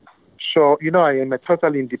members. So, I am a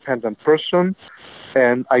totally independent person,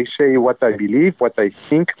 and I say what I believe, what I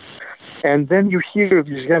think. And then you hear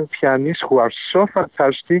these young pianists who are so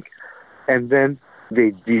fantastic, and then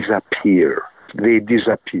they disappear.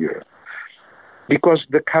 Because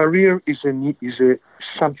the career is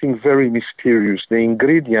something very mysterious. The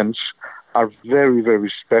ingredients are very,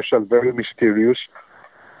 very special, very mysterious.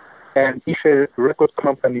 And if a record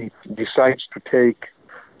company decides to take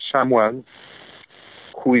someone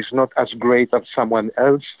who is not as great as someone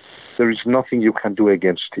else, there is nothing you can do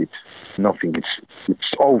against it. Nothing.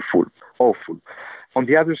 It's awful. On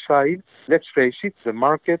the other side, let's face it, the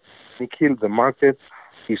market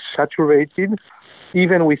is saturated,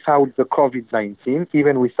 even without the COVID-19,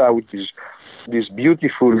 even without this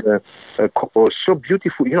beautiful, so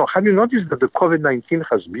beautiful. Have you noticed that the COVID-19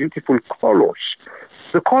 has beautiful colors?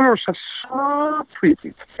 The colors are so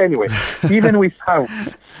pretty. Anyway, even without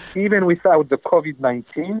the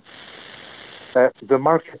COVID-19, the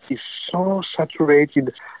market is so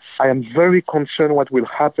saturated. I am very concerned what will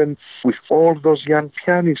happen with all those young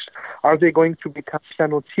pianists. Are they going to become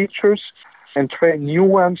piano teachers and train new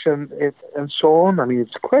ones and so on? I mean,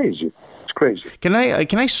 it's crazy. It's crazy. Can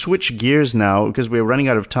I switch gears now because we're running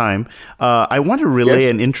out of time? I want to relay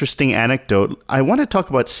an interesting anecdote. I want to talk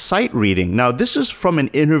about sight reading. Now, this is from an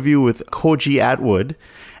interview with Koji Atwood,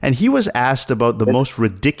 and he was asked about the most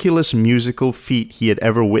ridiculous musical feat he had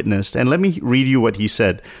ever witnessed. And let me read you what he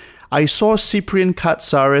said. I saw Cyprien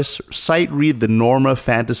Katsaris sight read the Norma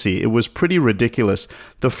Fantasy. It was pretty ridiculous.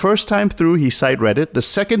 The first time through, he sight read it. The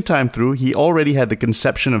second time through, he already had the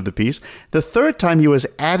conception of the piece. The third time, he was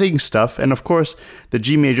adding stuff. And of course, the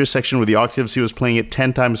G major section with the octaves, he was playing it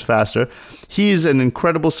 10 times faster. He's an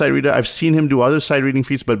incredible sight reader. I've seen him do other sight reading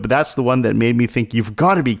feats, but that's the one that made me think, you've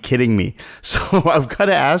got to be kidding me. So I've got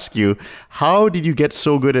to ask you, how did you get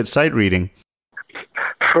so good at sight reading?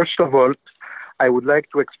 First of all, I would like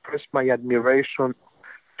to express my admiration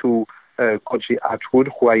to Koji Atwood,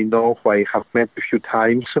 who I have met a few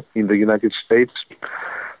times in the United States,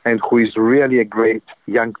 and who is really a great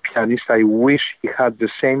young pianist. I wish he had the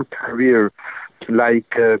same career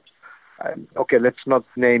like, let's not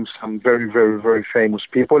name some very, very, very famous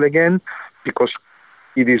people again, because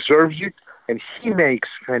he deserves it, and he makes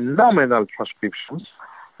phenomenal transcriptions.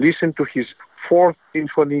 Listen to his Fourth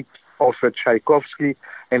Symphony of Tchaikovsky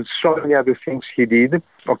and so many other things he did,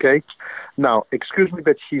 okay? Now, excuse me,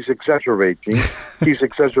 but he's exaggerating. He's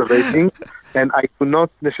exaggerating, and I do not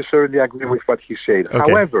necessarily agree with what he said. Okay.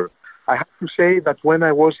 However, I have to say that when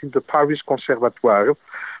I was in the Paris Conservatoire,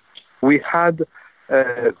 we had,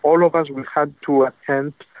 all of us, we had to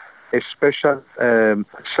attend a special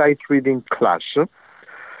sight reading class.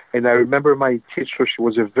 And I remember my teacher, she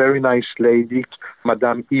was a very nice lady,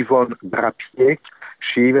 Madame Yvonne Drapier.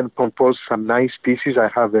 She even composed some nice pieces. I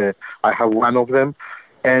have one of them.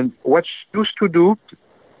 And what she used to do,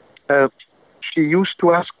 she used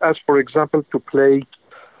to ask us, for example, to play,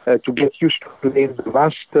 to get used to playing the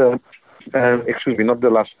last,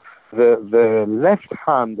 the left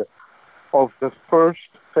hand of the first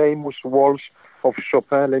famous waltz of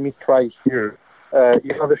Chopin. Let me try here.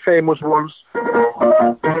 The famous waltz.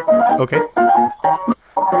 Okay.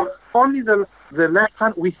 Only the left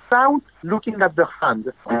hand without looking at the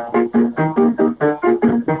hand,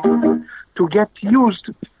 to get used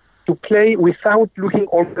to play without looking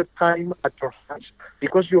all the time at your hands,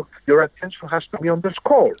 because your attention has to be on the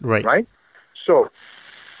score, right? So,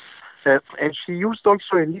 and she used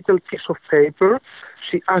also a little piece of paper.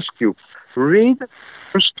 She asked you, read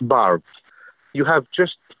first bar. You have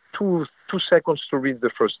just two seconds to read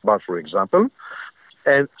the first bar, for example,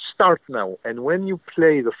 and start now. And when you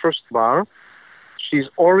play the first bar, she's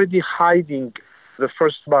already hiding the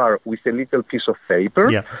first bar with a little piece of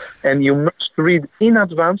paper, and you must read in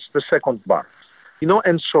advance the second bar,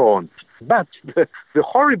 and so on. But the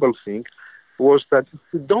horrible thing was that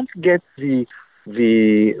you don't get they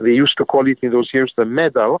used to call it in those years the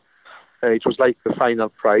medal. It was like the final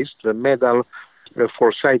prize, the medal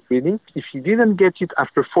for sight reading. If you didn't get it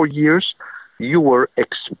after 4 years, you were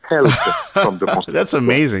expelled from the conservatory. That's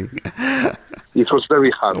amazing. It was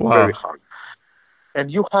very hard, very hard.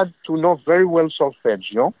 And you had to know very well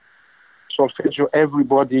solfeggio. Solfeggio,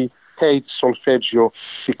 everybody hates solfeggio,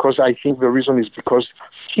 because I think the reason is because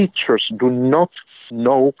teachers do not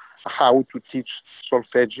know how to teach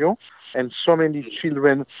solfeggio, and so many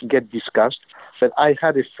children get disgusted. But I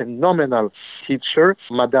had a phenomenal teacher,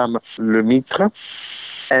 Madame Lemitre,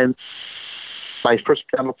 and my first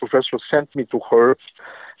piano professor sent me to her,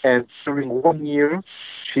 and during 1 year,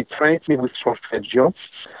 she trained me with solfeggio,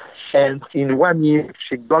 and in 1 year,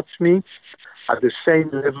 she got me at the same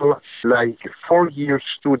level like a 4-year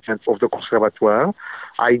student of the Conservatoire.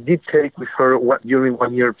 I did take with her during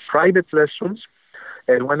 1 year private lessons,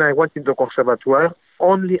 and when I went into the Conservatoire,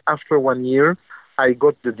 only after 1 year, I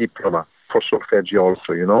got the diploma for solfeggio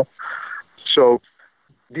also, So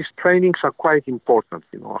these trainings are quite important,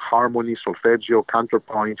 harmony, solfeggio,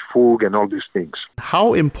 counterpoint, fugue, and all these things.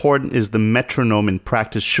 How important is the metronome in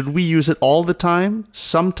practice? Should we use it all the time,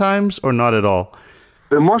 sometimes, or not at all?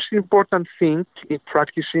 The most important thing in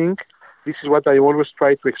practicing, this is what I always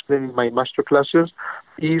try to explain in my master classes,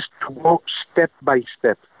 is to go step by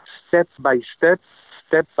step, step by step,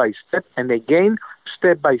 step by step, and again,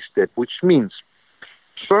 step by step, which means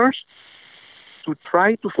first, to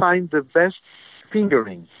try to find the best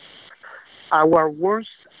fingering. Our worst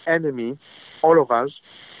enemy, all of us,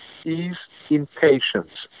 is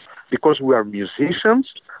impatience, because we are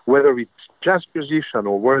musicians, whether it's jazz musician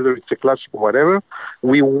or whether it's a classical or whatever,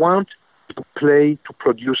 we want to play, to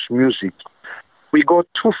produce music. We go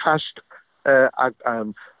too fast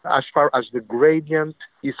as far as the gradient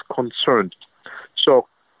is concerned. So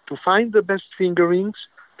to find the best fingerings,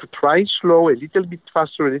 to try slow, a little bit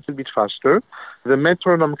faster, the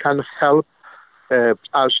metronome can help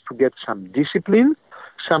us to get some discipline.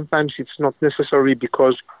 Sometimes it's not necessary,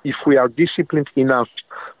 because if we are disciplined enough,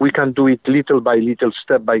 we can do it little by little,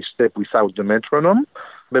 step by step, without the metronome.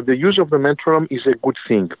 But the use of the metronome is a good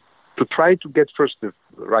thing, to try to get first the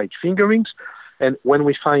right fingerings. And when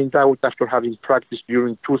we find out, after having practiced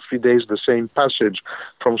during 2-3 days the same passage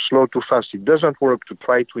from slow to fast, it doesn't work, to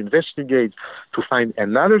try to investigate, to find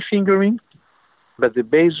another fingering. But the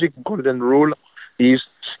basic golden rule is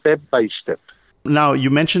step by step. Now, you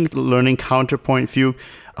mentioned learning counterpoint fugue.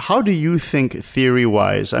 How do you think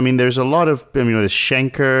theory-wise? I mean, there's a lot of, there's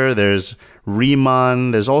Schenker, there's Riemann,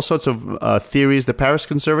 there's all sorts of theories. The Paris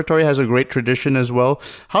Conservatory has a great tradition as well.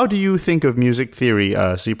 How do you think of music theory,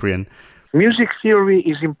 Cyprien? Music theory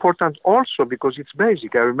is important also because it's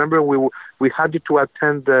basic. I remember we had to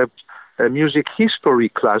attend a music history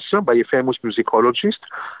class by a famous musicologist,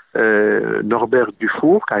 Norbert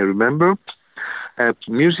Dufour, I remember.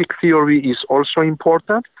 Music theory is also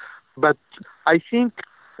important, but I think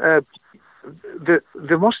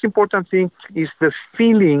the most important thing is the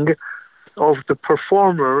feeling of the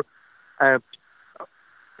performer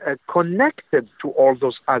connected to all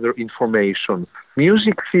those other information.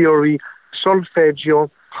 Music theory,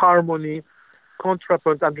 solfeggio, harmony,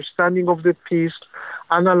 contrapunct, understanding of the piece,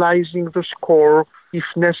 analyzing the score if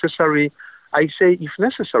necessary. I say if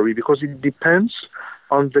necessary because it depends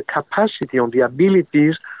on the capacity, on the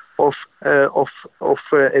abilities of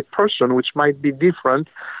a person, which might be different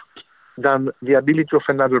than the ability of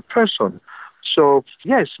another person. So,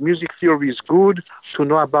 yes, music theory is good. To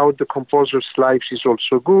know about the composer's lives is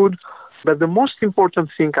also good. But the most important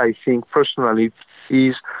thing, I think, personally,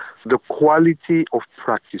 is the quality of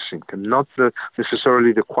practicing and not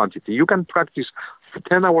necessarily the quantity. You can practice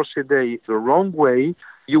 10 hours a day the wrong way,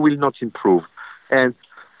 you will not improve. And,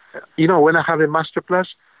 when I have a master class,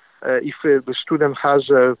 if the student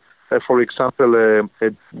has, for example,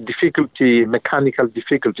 a difficulty, mechanical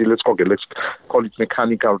difficulty, let's call it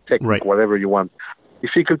mechanical, technical, right, whatever you want,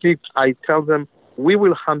 difficulty, I tell them, we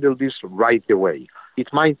will handle this right away.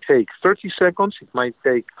 It might take 30 seconds, it might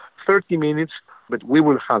take 30 minutes, but we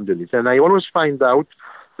will handle it. And I always find out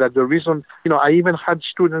that the reason, I even had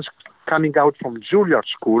students coming out from Juilliard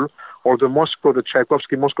School or the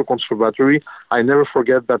Tchaikovsky Moscow Conservatory. I never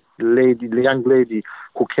forget that lady, the young lady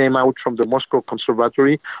who came out from the Moscow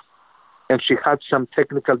Conservatory, and she had some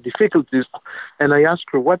technical difficulties. And I asked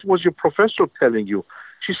her, what was your professor telling you?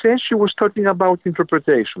 She says she was talking about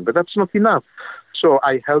interpretation, but that's not enough. So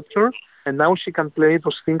I helped her, and now she can play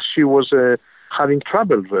those things she was having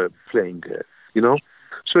trouble playing,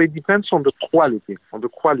 So it depends on the quality,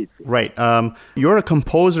 Right. You're a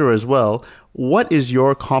composer as well. What is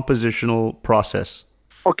your compositional process?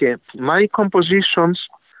 Okay. My compositional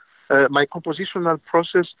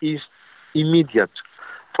process is immediate.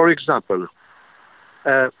 For example,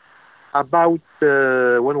 about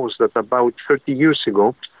 30 years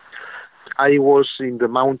ago, I was in the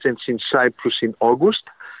mountains in Cyprus in August,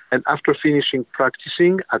 and after finishing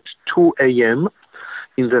practicing at 2 a.m.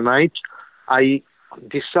 in the night, I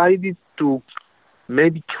decided to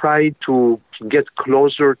maybe try to get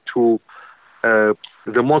closer to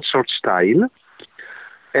the Mozart style.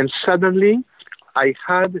 And suddenly I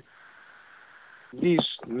had this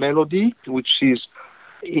melody, which is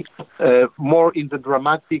more in the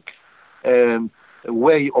dramatic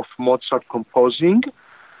way of Mozart composing,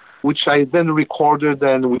 which I then recorded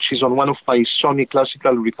and which is on one of my Sony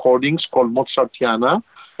classical recordings called Mozartiana.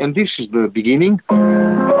 And this is the beginning.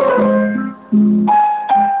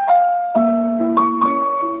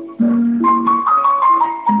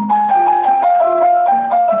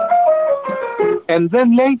 And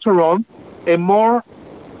then later on, a more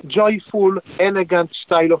joyful, elegant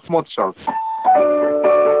style of Mozart.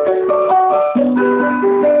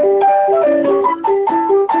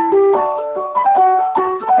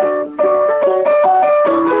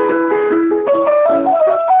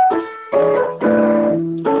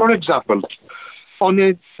 For example, on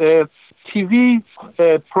a TV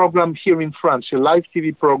program here in France, a live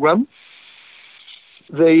TV program,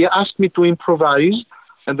 they asked me to improvise,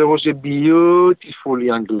 and there was a beautiful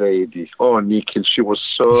young lady. Oh, Nikhil, she was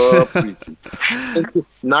so pretty.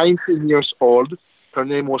 19 years old. Her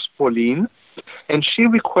name was Pauline, and she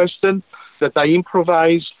requested that I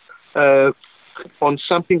improvise on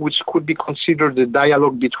something which could be considered a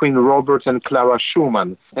dialogue between Robert and Clara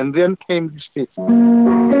Schumann. And then came this thing.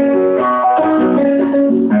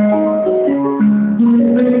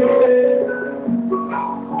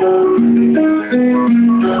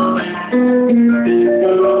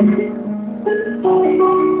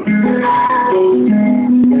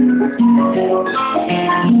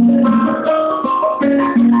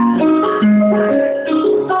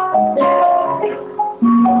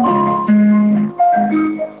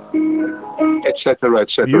 etc.,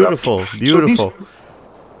 etc. Beautiful, beautiful.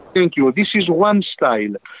 Thank you. This is one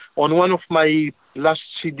style. On one of my last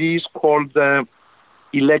CDs called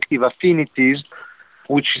Elective Affinities,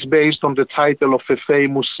 which is based on the title of a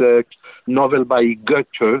famous novel by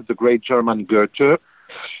Goethe, the great German Goethe.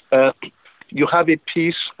 You have a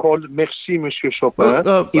piece called Merci, Monsieur Chopin.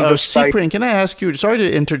 Cyprien, can I ask you, sorry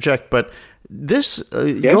to interject, but this,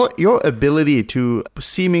 Yes? your ability to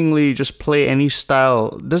seemingly just play any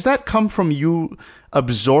style, does that come from you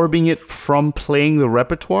absorbing it from playing the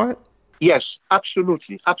repertoire? Yes,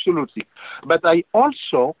 absolutely, absolutely. But I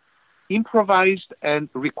also improvised and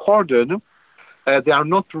recorded, they are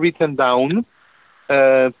not written down,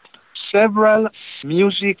 several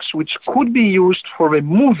musics which could be used for a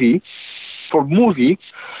movie,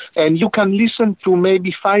 and you can listen to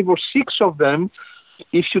maybe 5 or 6 of them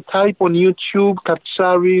if you type on YouTube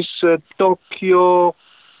Katsaris Tokyo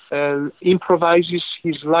improvises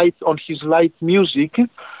his light music,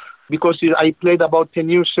 because I played about 10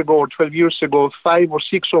 years ago or 12 years ago 5 or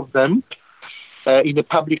 6 of them in a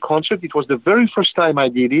public concert. It was the very first time I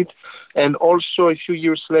did it, and also a few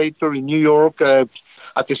years later in New York at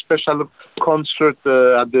a special concert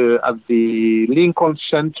at the Lincoln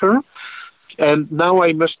Center. And now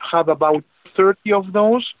I must have about 30 of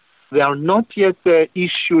those. They are not yet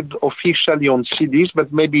issued officially on CDs,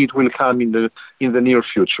 but maybe it will come in the near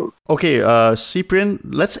future. Okay, Cyprien,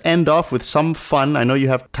 let's end off with some fun. I know you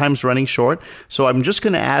have time's running short, so I'm just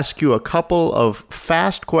going to ask you a couple of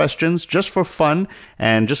fast questions just for fun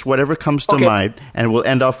and just whatever comes to mind, and we'll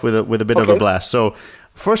end off with a bit of a blast. So,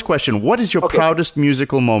 first question: what is your proudest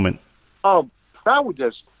musical moment? Oh,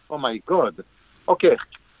 proudest! Oh my God! Okay,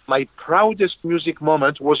 my proudest music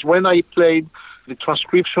moment was when I played the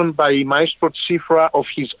transcription by Maestro Cziffra of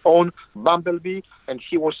his own Bumblebee, and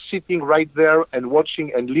he was sitting right there and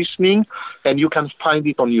watching and listening, and you can find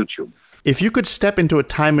it on YouTube. If you could step into a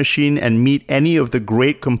time machine and meet any of the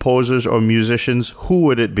great composers or musicians, who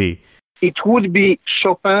would it be? It would be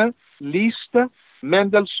Chopin, Liszt,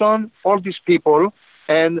 Mendelssohn, all these people,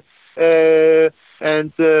 and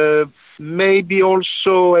maybe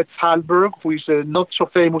also at Thalberg, who is a not so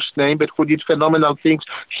famous name, but who did phenomenal things.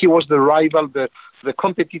 He was the rival, the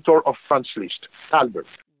competitor of Franz Liszt, Thalberg.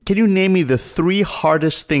 Can you name me the 3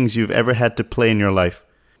 hardest things you've ever had to play in your life?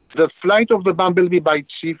 The Flight of the Bumblebee by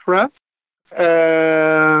Cziffra,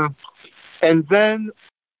 and then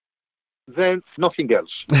nothing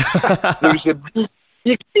else. There is a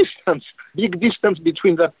big distance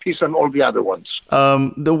between that piece and all the other ones.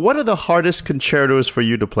 What are the hardest concertos for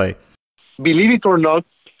you to play? Believe it or not,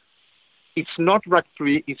 it's not Rag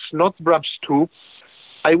 3, it's not Brahms 2.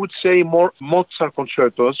 I would say more Mozart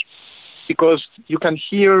concertos, because you can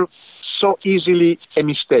hear so easily a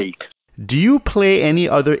mistake. Do you play any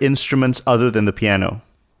other instruments other than the piano?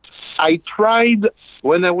 I tried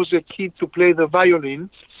when I was a kid to play the violin,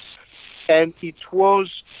 and it was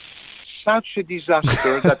such a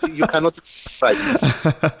disaster that you cannot describe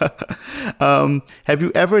it. Have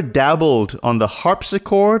you ever dabbled on the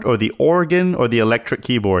harpsichord or the organ or the electric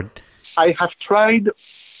keyboard? I have tried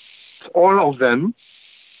all of them,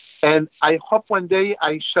 and I hope one day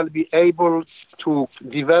I shall be able to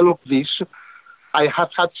develop this. I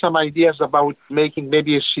have had some ideas about making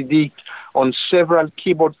maybe a CD on several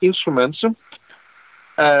keyboard instruments,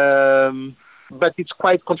 but it's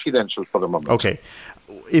quite confidential for the moment. Okay.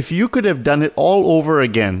 If you could have done it all over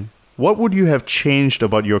again, what would you have changed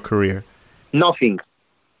about your career? Nothing.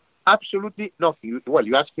 Absolutely nothing. Well,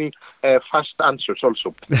 you asked me fast answers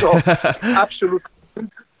also. So, absolutely.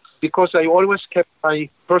 Because I always kept my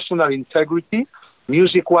personal integrity.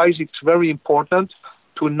 Music-wise, it's very important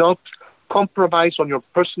to not compromise on your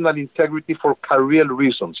personal integrity for career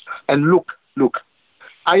reasons. And look,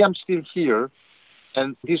 I am still here,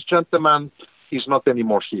 and this gentleman is not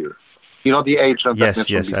anymore here. You know, the agent.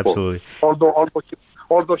 Yes, absolutely.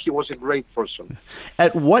 Although he was a great person.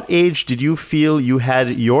 At what age did you feel you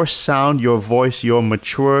had your sound, your voice, your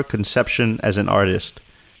mature conception as an artist?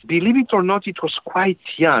 Believe it or not, it was quite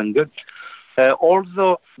young.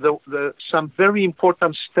 Although some very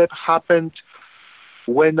important step happened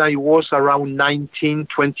when I was around 19,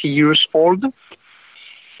 20 years old.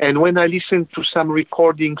 And when I listened to some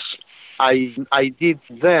recordings, I did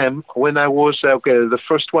them when I was, the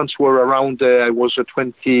first ones were around, I was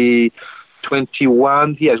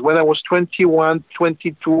 21, yes, when I was 21,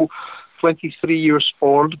 22, 23 years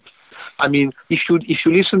old. I mean, if you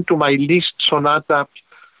listen to my Liszt Sonata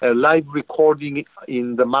live recording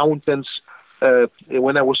in the mountains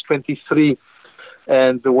when I was 23,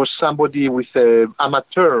 and there was somebody with an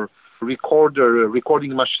amateur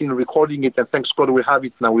recording machine recording it, and thanks God we have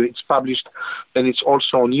it now. It's published and it's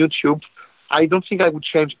also on YouTube. I don't think I would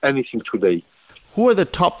change anything today. Who are the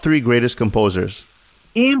top 3 greatest composers?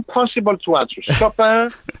 Impossible to answer.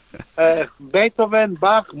 Chopin, Beethoven,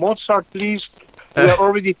 Bach, Mozart, please. We are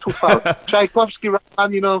already too far. Tchaikovsky,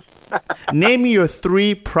 Rachmaninoff. Name me your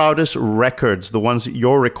 3 proudest records, the ones,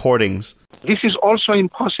 your recordings. This is also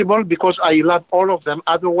impossible because I love all of them.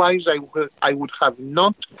 Otherwise, I would have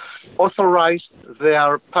not authorized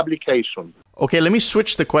their publication. Okay, let me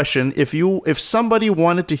switch the question. If somebody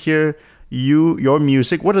wanted to hear your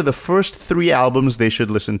music, what are the first 3 albums they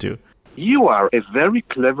should listen to? You are a very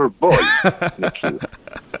clever boy, Nikhil.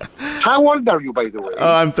 How old are you, by the way?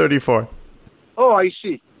 I'm 34. Oh, I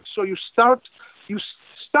see. So you are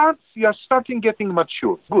starting getting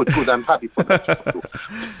mature. Good. I'm happy for that.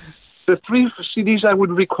 The 3 CDs I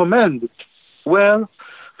would recommend, well,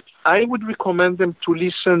 I would recommend them to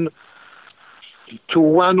listen to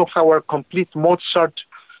one of our complete Mozart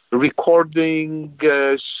recordings,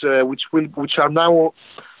 which are now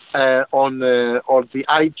on the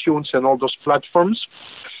iTunes and all those platforms,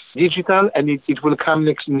 digital, and it will come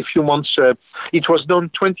next in a few months. It was done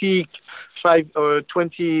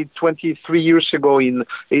 23 years ago in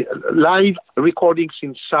live recordings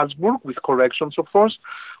in Salzburg, with corrections, of course.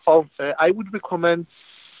 I would recommend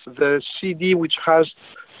the CD which has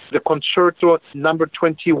the concerto number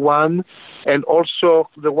 21 and also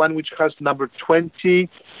the one which has number 20.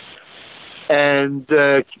 And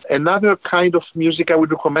another kind of music I would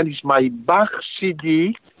recommend is my Bach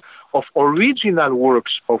CD of original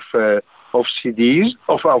works of CDs,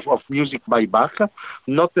 of music by Bach,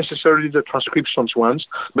 not necessarily the transcriptions ones,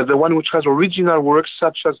 but the one which has original works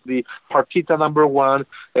such as the Partita number 1,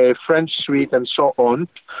 French Suite, and so on.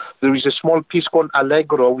 There is a small piece called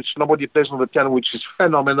Allegro, which nobody plays on the piano, which is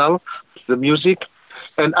phenomenal, the music.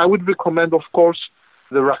 And I would recommend, of course,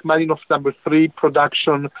 the Rachmaninoff number 3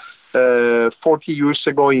 production 40 years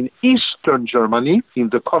ago in Eastern Germany, in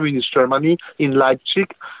the Communist Germany, in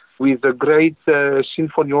Leipzig, with the great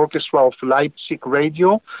Symphony Orchestra of Leipzig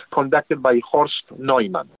Radio, conducted by Horst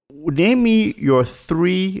Neumann. Name me your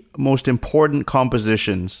 3 most important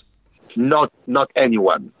compositions. Not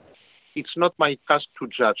anyone. It's not my task to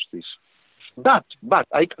judge this. But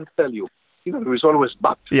I can tell you, there is always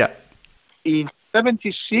but. Yeah. In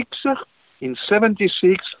 76,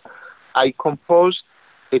 I composed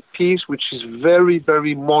a piece which is very,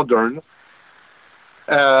 very modern.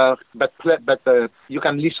 But you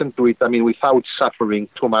can listen to it, without suffering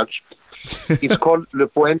too much. It's called Le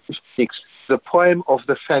Poème du Phénix, the poem of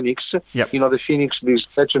the Phoenix. Yep. The Phoenix, this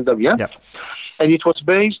legendary, yeah? Yep. And it was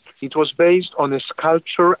based on a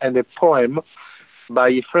sculpture and a poem by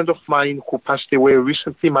a friend of mine who passed away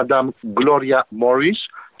recently, Madame Gloria Morris.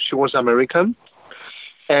 She was American.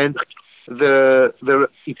 And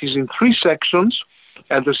it is in 3 sections,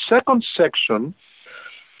 and the second section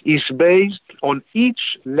is based on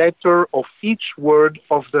each letter of each word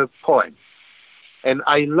of the poem. And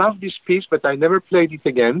I love this piece, but I never played it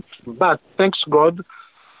again. But thanks God,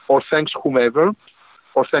 or thanks whomever,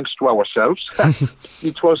 or thanks to ourselves,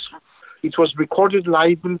 it was recorded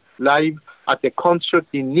live at a concert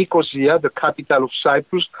in Nicosia, the capital of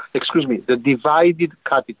Cyprus. The divided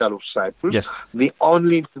capital of Cyprus. Yes. The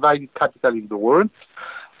only divided capital in the world.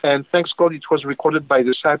 And thanks God, it was recorded by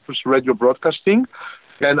the Cyprus Radio Broadcasting.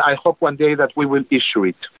 And I hope one day that we will issue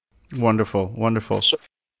it. Wonderful. So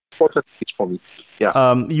important for me.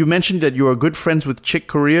 Yeah. You mentioned that you are good friends with Chick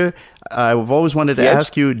Corea. I've always wanted to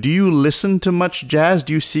ask you, do you listen to much jazz?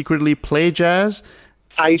 Do you secretly play jazz?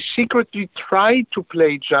 I secretly try to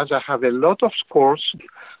play jazz. I have a lot of scores.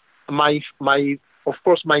 Of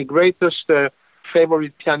course, my greatest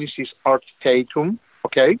favorite pianist is Art Tatum.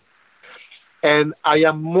 Okay. And I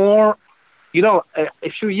am more...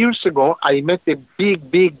 a few years ago, I met a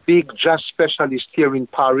big jazz specialist here in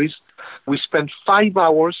Paris. We spent 5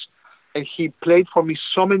 hours, and he played for me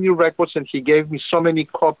so many records, and he gave me so many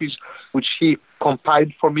copies, which he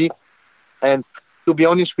compiled for me. And to be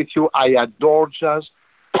honest with you, I adore jazz,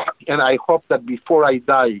 and I hope that before I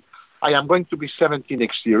die, I am going to be 70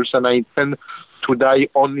 next year, and I intend to die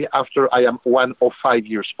only after I am 105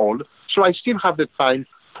 years old. So I still have the time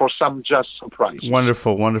for some jazz surprise.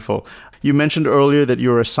 Wonderful. You mentioned earlier that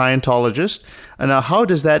you're a Scientologist. And now how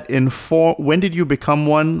does that when did you become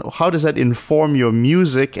one? How does that inform your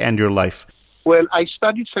music and your life? Well, I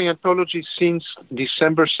studied Scientology since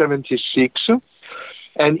December 76,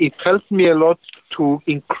 and it helped me a lot to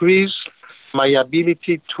increase my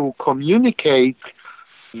ability to communicate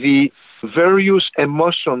the various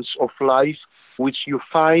emotions of life which you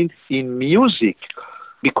find in music.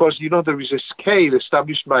 Because, there is a scale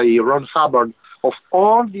established by Ron Hubbard of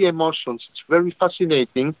all the emotions. It's very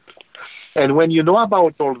fascinating. And when you know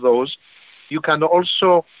about all those, you can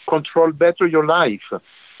also control better your life.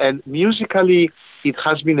 And musically, it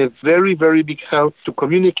has been a very, very big help to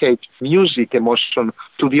communicate music emotion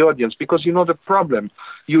to the audience. Because you know the problem,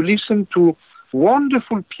 you listen to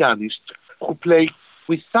wonderful pianists who play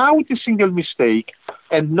without a single mistake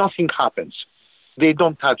and nothing happens. They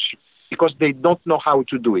don't touch you because they don't know how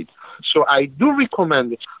to do it. So I do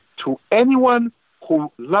recommend to anyone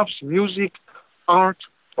who loves music, art,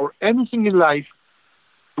 or anything in life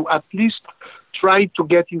to at least try to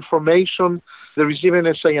get information. There is even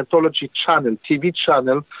a Scientology channel, TV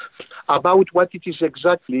channel, about what it is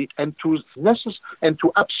exactly, and to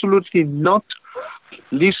absolutely not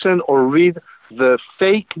listen or read the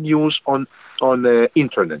fake news on the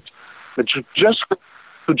internet, but to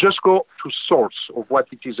just go to source of what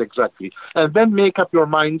it is exactly, and then make up your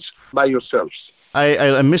minds by yourselves.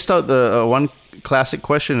 I missed out the one classic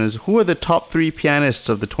question is, who are the top 3 pianists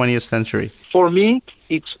of the 20th century? For me,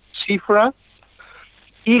 it's Cziffra,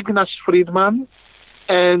 Ignaz Friedman,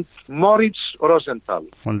 and Moritz Rosenthal.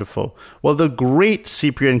 Wonderful. Well, the great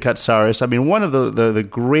Cyprien Katsaris, I mean, one of the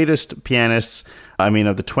greatest pianists, I mean,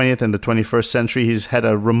 of the 20th and the 21st century. He's had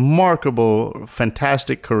a remarkable,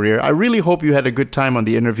 fantastic career. I really hope you had a good time on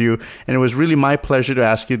the interview, and it was really my pleasure to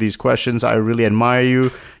ask you these questions. I really admire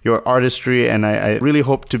you, your artistry, and I really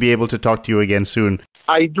hope to be able to talk to you again soon.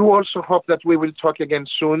 I do also hope that we will talk again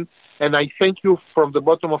soon, and I thank you from the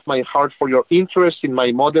bottom of my heart for your interest in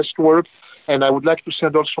my modest work. And I would like to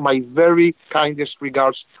send also my very kindest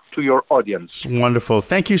regards to your audience. Wonderful.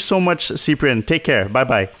 Thank you so much, Cyprien. Take care.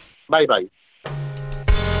 Bye-bye. Bye-bye.